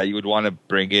IP that you would want to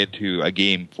bring into a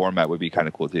game format would be kind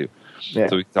of cool too. Yeah.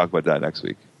 So we can talk about that next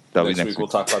week. That'll be next week. We'll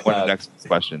talk about One that. of the next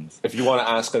questions. If you want to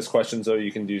ask us questions, though,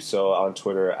 you can do so on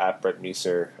Twitter at Brett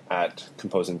Meeser, at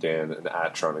Composing Dan, and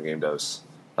at Toronto Game Dose.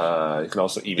 You can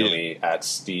also email me at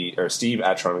Steve at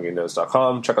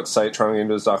TorontoGameDose.com. Check out the site,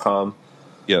 TorontoGameDose.com.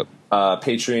 Yep.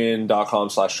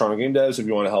 Patreon.com/Toronto Game Devs if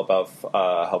you want to help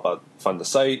out fund the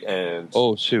site. And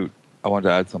Oh shoot! I wanted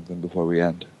to add something before we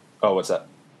end. what's that?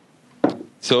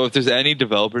 So if there's any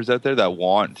developers out there that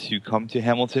want to come to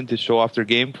Hamilton to show off their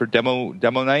game for demo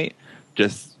night,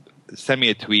 just send me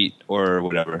a tweet or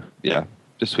whatever. Yeah,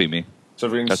 just tweet me. So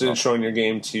if you're interested in all. showing your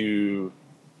game to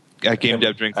At Game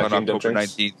Dev Drinks at on Game Dev October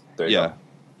Drinks? 19th. There you Yeah. go.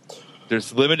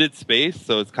 There's limited space,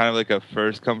 so it's kind of like a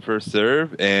first come, first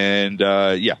serve. And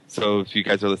so if you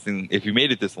guys are listening, if you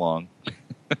made it this long,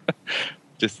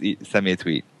 just send me a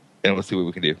tweet and we'll see what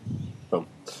we can do. Boom.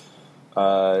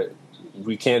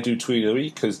 We can't do tweet of the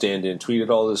week because Dan didn't tweet at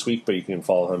all this week, but you can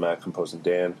follow him at Composing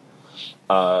Dan.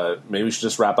 Maybe we should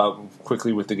just wrap up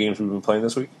quickly with the games we've been playing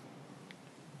this week.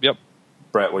 Yep.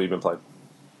 Brett, what have you been playing?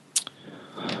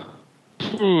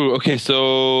 Okay,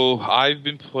 so I've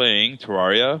been playing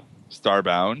Terraria,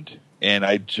 Starbound, and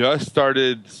I just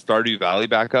started Stardew Valley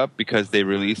back up because they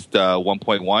released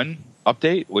 1.1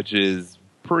 update, which is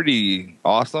pretty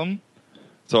awesome.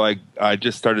 So I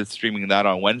just started streaming that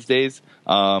on Wednesdays,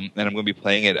 and I'm going to be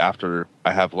playing it after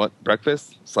I have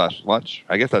breakfast/lunch.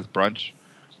 I guess that's brunch.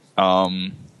 I'll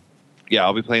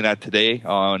be playing that today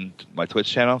on my Twitch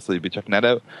channel, so you'll be checking that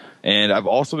out. And I've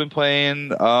also been playing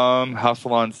House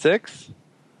Salon 6.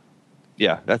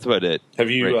 Yeah, that's about it. Have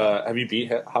you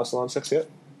beat House Salon 6 yet?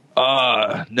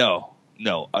 No.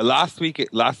 Last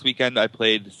weekend I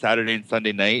played Saturday and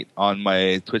Sunday night on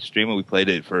my Twitch stream, and we played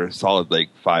it for a solid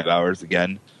 5 hours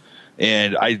again.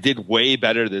 And I did way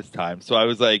better this time. So I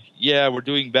was like, yeah, we're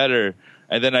doing better.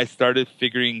 And then I started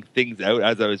figuring things out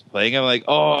as I was playing. I'm like,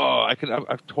 oh, I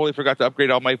totally forgot to upgrade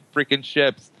all my freaking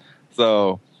ships.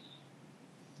 So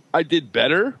I did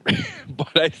better,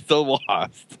 but I still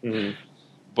lost. Mm-hmm.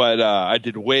 But I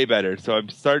did way better. So I'm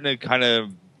starting to kind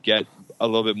of get a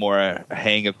little bit more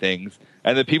hang of things.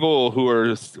 And the people who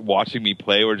were watching me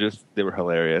play they were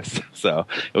hilarious. So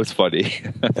it was funny.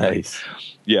 Nice.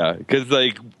 Yeah, because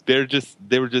they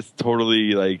were just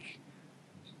totally like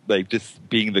just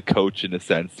being the coach in a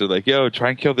sense. They're like, yo, try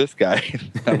and kill this guy.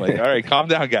 I'm like, all right, calm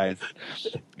down, guys.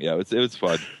 Yeah, it was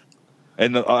fun.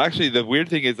 And actually, the weird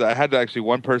thing is, I had actually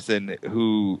one person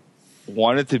who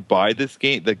wanted to buy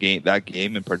that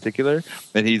game in particular,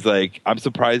 and he's like, I'm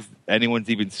surprised anyone's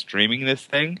even streaming this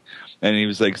thing, and he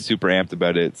was like super amped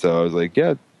about it. So I was like,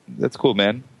 yeah, that's cool,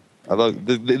 man. I love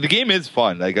the game is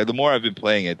fun. Like the more I've been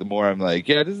playing it, the more I'm like,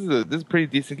 yeah, this is a pretty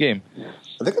decent game.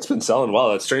 I think it's been selling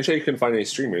well. It's strange that you couldn't find any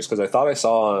streamers because I thought I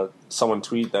saw someone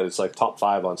tweet that it's like top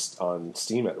 5 on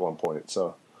Steam at one point.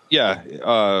 So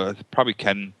yeah, probably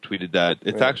Ken tweeted that.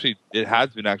 It has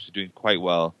been actually doing quite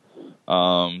well.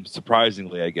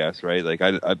 Surprisingly, I guess, right? Like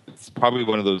it's probably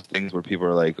one of those things where people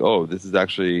are like, oh, this is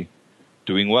actually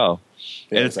doing well.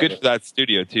 Yeah, And it's good for that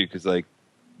studio too, because like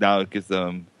now it gives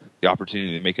them the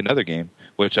opportunity to make another game,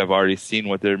 which I've already seen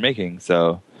what they're making.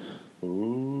 So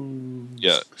Ooh,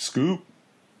 yeah, scoop.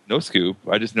 no scoop.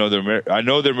 I just know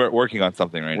they're working on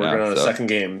something right now. Working on a second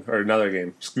game or another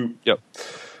game. Scoop. Yep.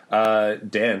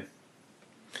 Dan.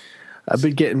 I've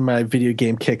been getting my video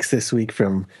game kicks this week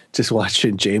from just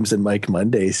watching James and Mike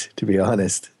Mondays, to be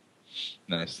honest.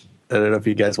 Nice. I don't know if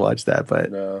you guys watch that,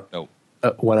 but No.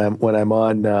 when I'm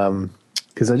on,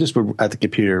 because I just been at the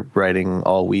computer writing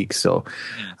all week, so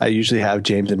I usually have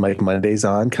James and Mike Mondays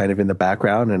on, kind of in the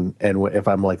background, and if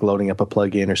I'm like loading up a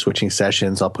plugin or switching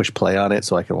sessions, I'll push play on it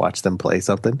so I can watch them play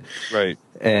something. Right.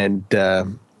 And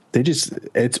they just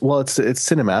it's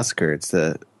Cinemassacre. It's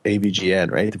the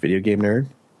AVGN, right? The video game nerd.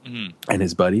 And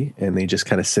his buddy, and they just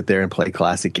kind of sit there and play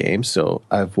classic games. So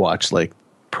I've watched like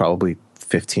probably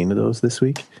 15 of those this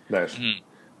week. Nice.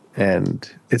 And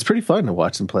it's pretty fun to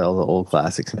watch them play all the old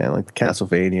classics, man, like the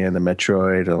Castlevania and the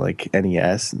Metroid or like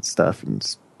NES and stuff. And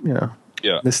it's,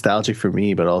 nostalgic for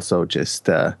me, but also just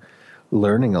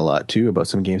learning a lot too about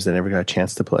some games that I never got a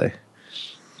chance to play.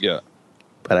 Yeah.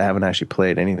 But I haven't actually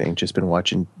played anything, just been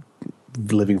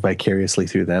living vicariously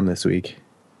through them this week.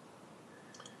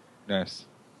 Nice.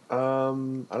 I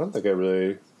don't think I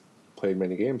really played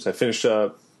many games. I finished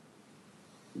up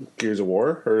Gears of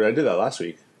War, or I did that last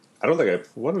week. I don't think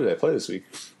what did I play this week?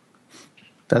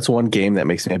 That's one game that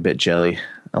makes me a bit jelly.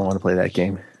 I want to play that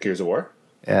game. Gears of War?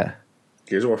 Yeah.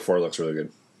 Gears of War 4 looks really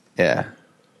good. Yeah.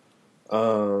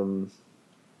 I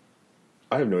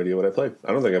have no idea what I played.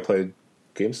 I don't think I played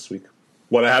games this week.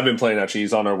 What I have been playing actually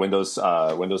is on our Windows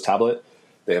tablet.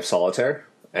 They have Solitaire,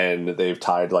 and they've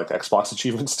tied like Xbox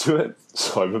achievements to it.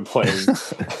 So I've been playing,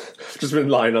 just been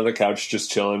lying on the couch,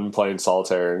 just chilling, playing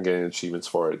Solitaire and getting achievements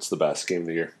for it. It's the best game of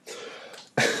the year.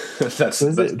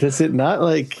 Does it not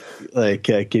like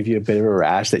give you a bit of a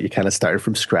rash that you kind of started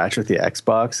from scratch with the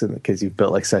Xbox, and because you've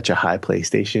built like such a high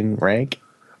PlayStation rank?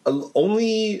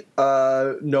 Only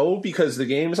no, because the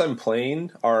games I'm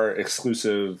playing are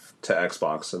exclusive to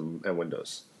Xbox and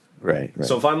Windows. Right.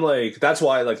 So if I'm like, that's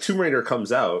why like Tomb Raider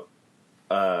comes out,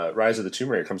 Rise of the Tomb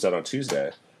Raider comes out on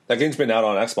Tuesday. That game's been out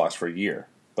on Xbox for a year,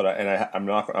 but I'm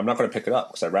not going to pick it up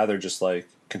because I'd rather just like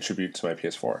contribute to my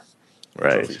PS4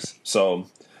 trophies. So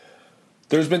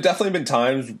there's been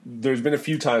a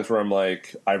few times where I'm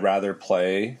like, I'd rather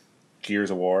play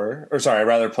Gears of War, or sorry, I'd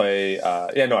rather play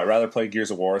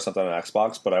Gears of War or something on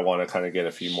Xbox, but I want to kind of get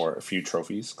a few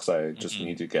trophies because I just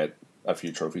need to get a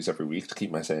few trophies every week to keep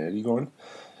my sanity going.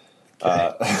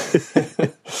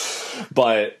 Okay.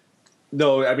 But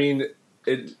no, I mean,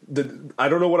 I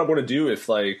don't know what I want to do if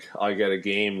like I get a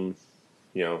game,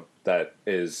 that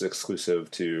is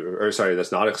exclusive to, or sorry,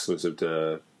 that's not exclusive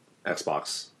to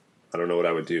Xbox. I don't know what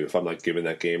I would do if I'm like given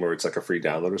that game or it's like a free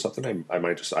download or something. I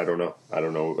might just, I don't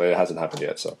know. It hasn't happened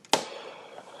yet. So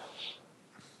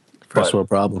first world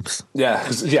problems. Yeah,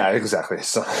 exactly.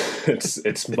 So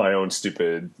it's my own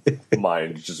stupid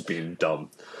mind just being dumb.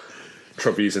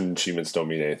 Trophies and achievements don't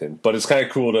mean anything, but it's kind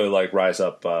of cool to like rise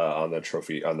up on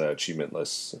the achievement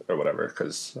list or whatever,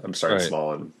 because I'm starting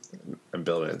small and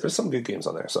building it. There's some good games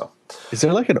on there. So is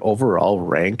there like an overall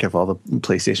rank of all the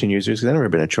PlayStation users? Because I've never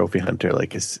been a trophy hunter.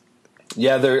 Like, I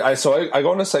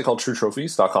go on a site called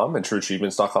TrueTrophies.com and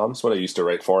TrueAchievements.com. It's what I used to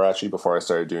write for actually before I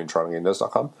started doing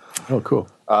TorontoGameDev.com. Oh, cool.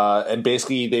 And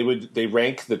basically they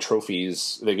rank the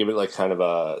trophies. They give it like kind of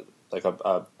a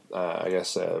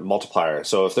multiplier.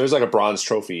 So if there's like a bronze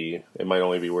trophy, it might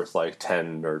only be worth like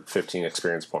 10 or 15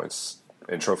 experience points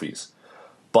in trophies.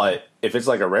 But if it's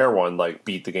like a rare one, like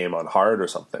beat the game on hard or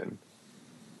something,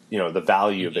 the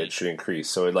value of it should increase.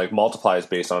 So it like multiplies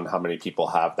based on how many people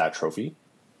have that trophy.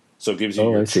 So it gives you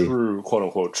your true, quote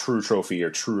unquote, true trophy or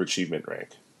true achievement rank.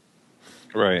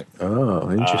 Right.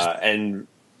 Oh, interesting. And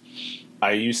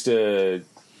I used to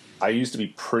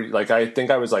be pretty, like, I think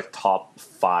I was like top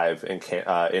 5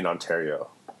 in Ontario.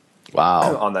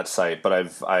 Wow. On that site, but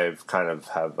I've kind of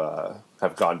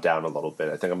have gone down a little bit.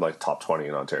 I think I'm like top 20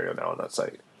 in Ontario now on that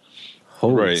site.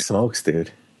 Holy smokes,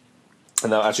 dude!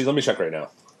 And now, actually, let me check right now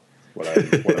what I'm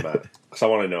at, because I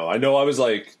want to know. I know I was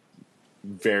like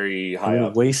very high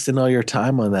up. Wasting all your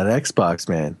time on that Xbox,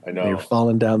 man. I know. You're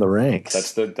falling down the ranks.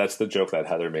 That's the joke that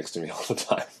Heather makes to me all the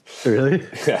time. Really?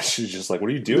 Yeah, she's just like, "What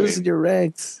are you doing? Losing your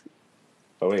ranks."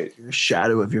 Oh wait, you're a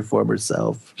shadow of your former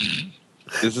self.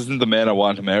 This isn't the man I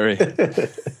want to marry.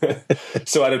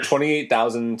 So out of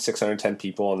 28,610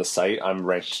 people on the site, I'm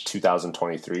ranked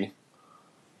 2023.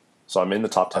 So I'm in the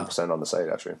top 10% on the site,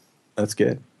 actually. That's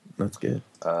good. Let's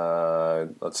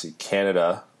see,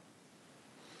 Canada.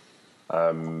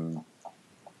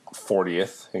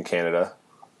 40th in Canada.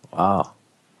 Wow.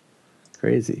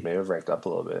 crazy. May have ranked up a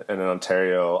little bit. And in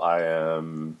Ontario, I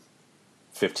am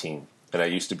 15, and I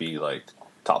used to be like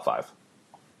top 5.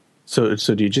 So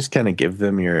do you just kind of give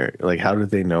them your, like, how do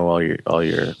they know all your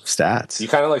stats? You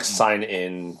kind of like sign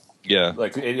in. Yeah.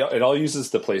 Like it all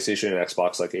uses the PlayStation and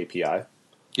Xbox like API.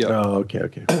 Yeah. Oh,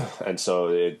 okay. And so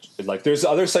it like there's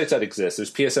other sites that exist.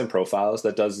 There's PSN Profiles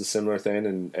that does a similar thing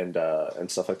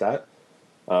and stuff like that.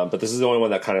 But this is the only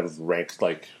one that kind of ranked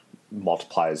like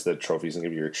multiplies the trophies and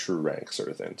give you your true rank sort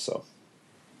of thing. So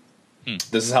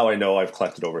this is how I know I've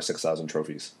collected over 6,000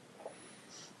 trophies.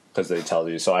 Because they tell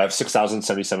you. So I have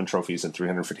 6,077 trophies in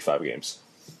 355 games.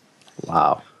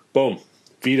 Wow. Boom.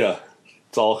 Vita.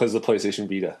 It's all because of the PlayStation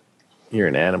Vita. You're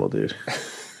an animal, dude.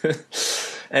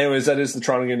 Anyways, that is the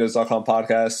TorontoGameDevs.com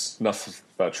podcast. Enough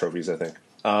about trophies, I think.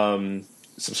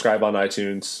 Subscribe on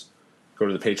iTunes. Go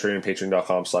to the Patreon,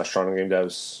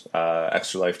 patreon.com/TorontoGameDevs.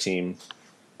 Extra Life Team.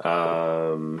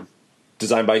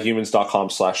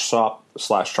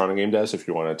 DesignedByHumans.com/shop/TorontoGameDevs if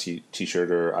you want a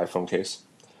t-shirt or iPhone case.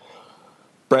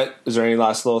 Brett, is there any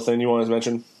last little thing you want to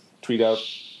mention? Tweet out,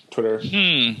 Twitter,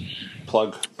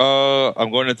 plug. I'm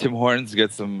going to Tim Hortons to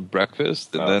get some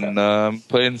breakfast and then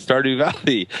play in Stardew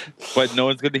Valley. But no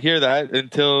one's going to hear that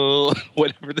until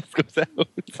whenever this goes out.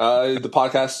 The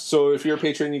podcast. So if you're a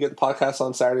patron, you get the podcast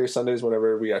on Saturday or Sundays,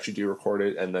 whenever we actually do record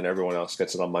it, and then everyone else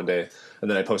gets it on Monday,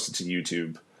 and then I post it to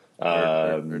YouTube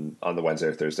on the Wednesday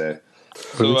or Thursday.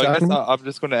 So I guess I'm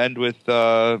just going to end with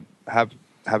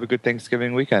have a good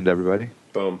Thanksgiving weekend, everybody.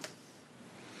 Boom.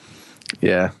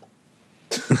 Yeah.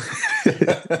 All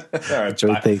right.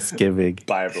 Enjoy Thanksgiving.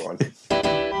 Bye, everyone.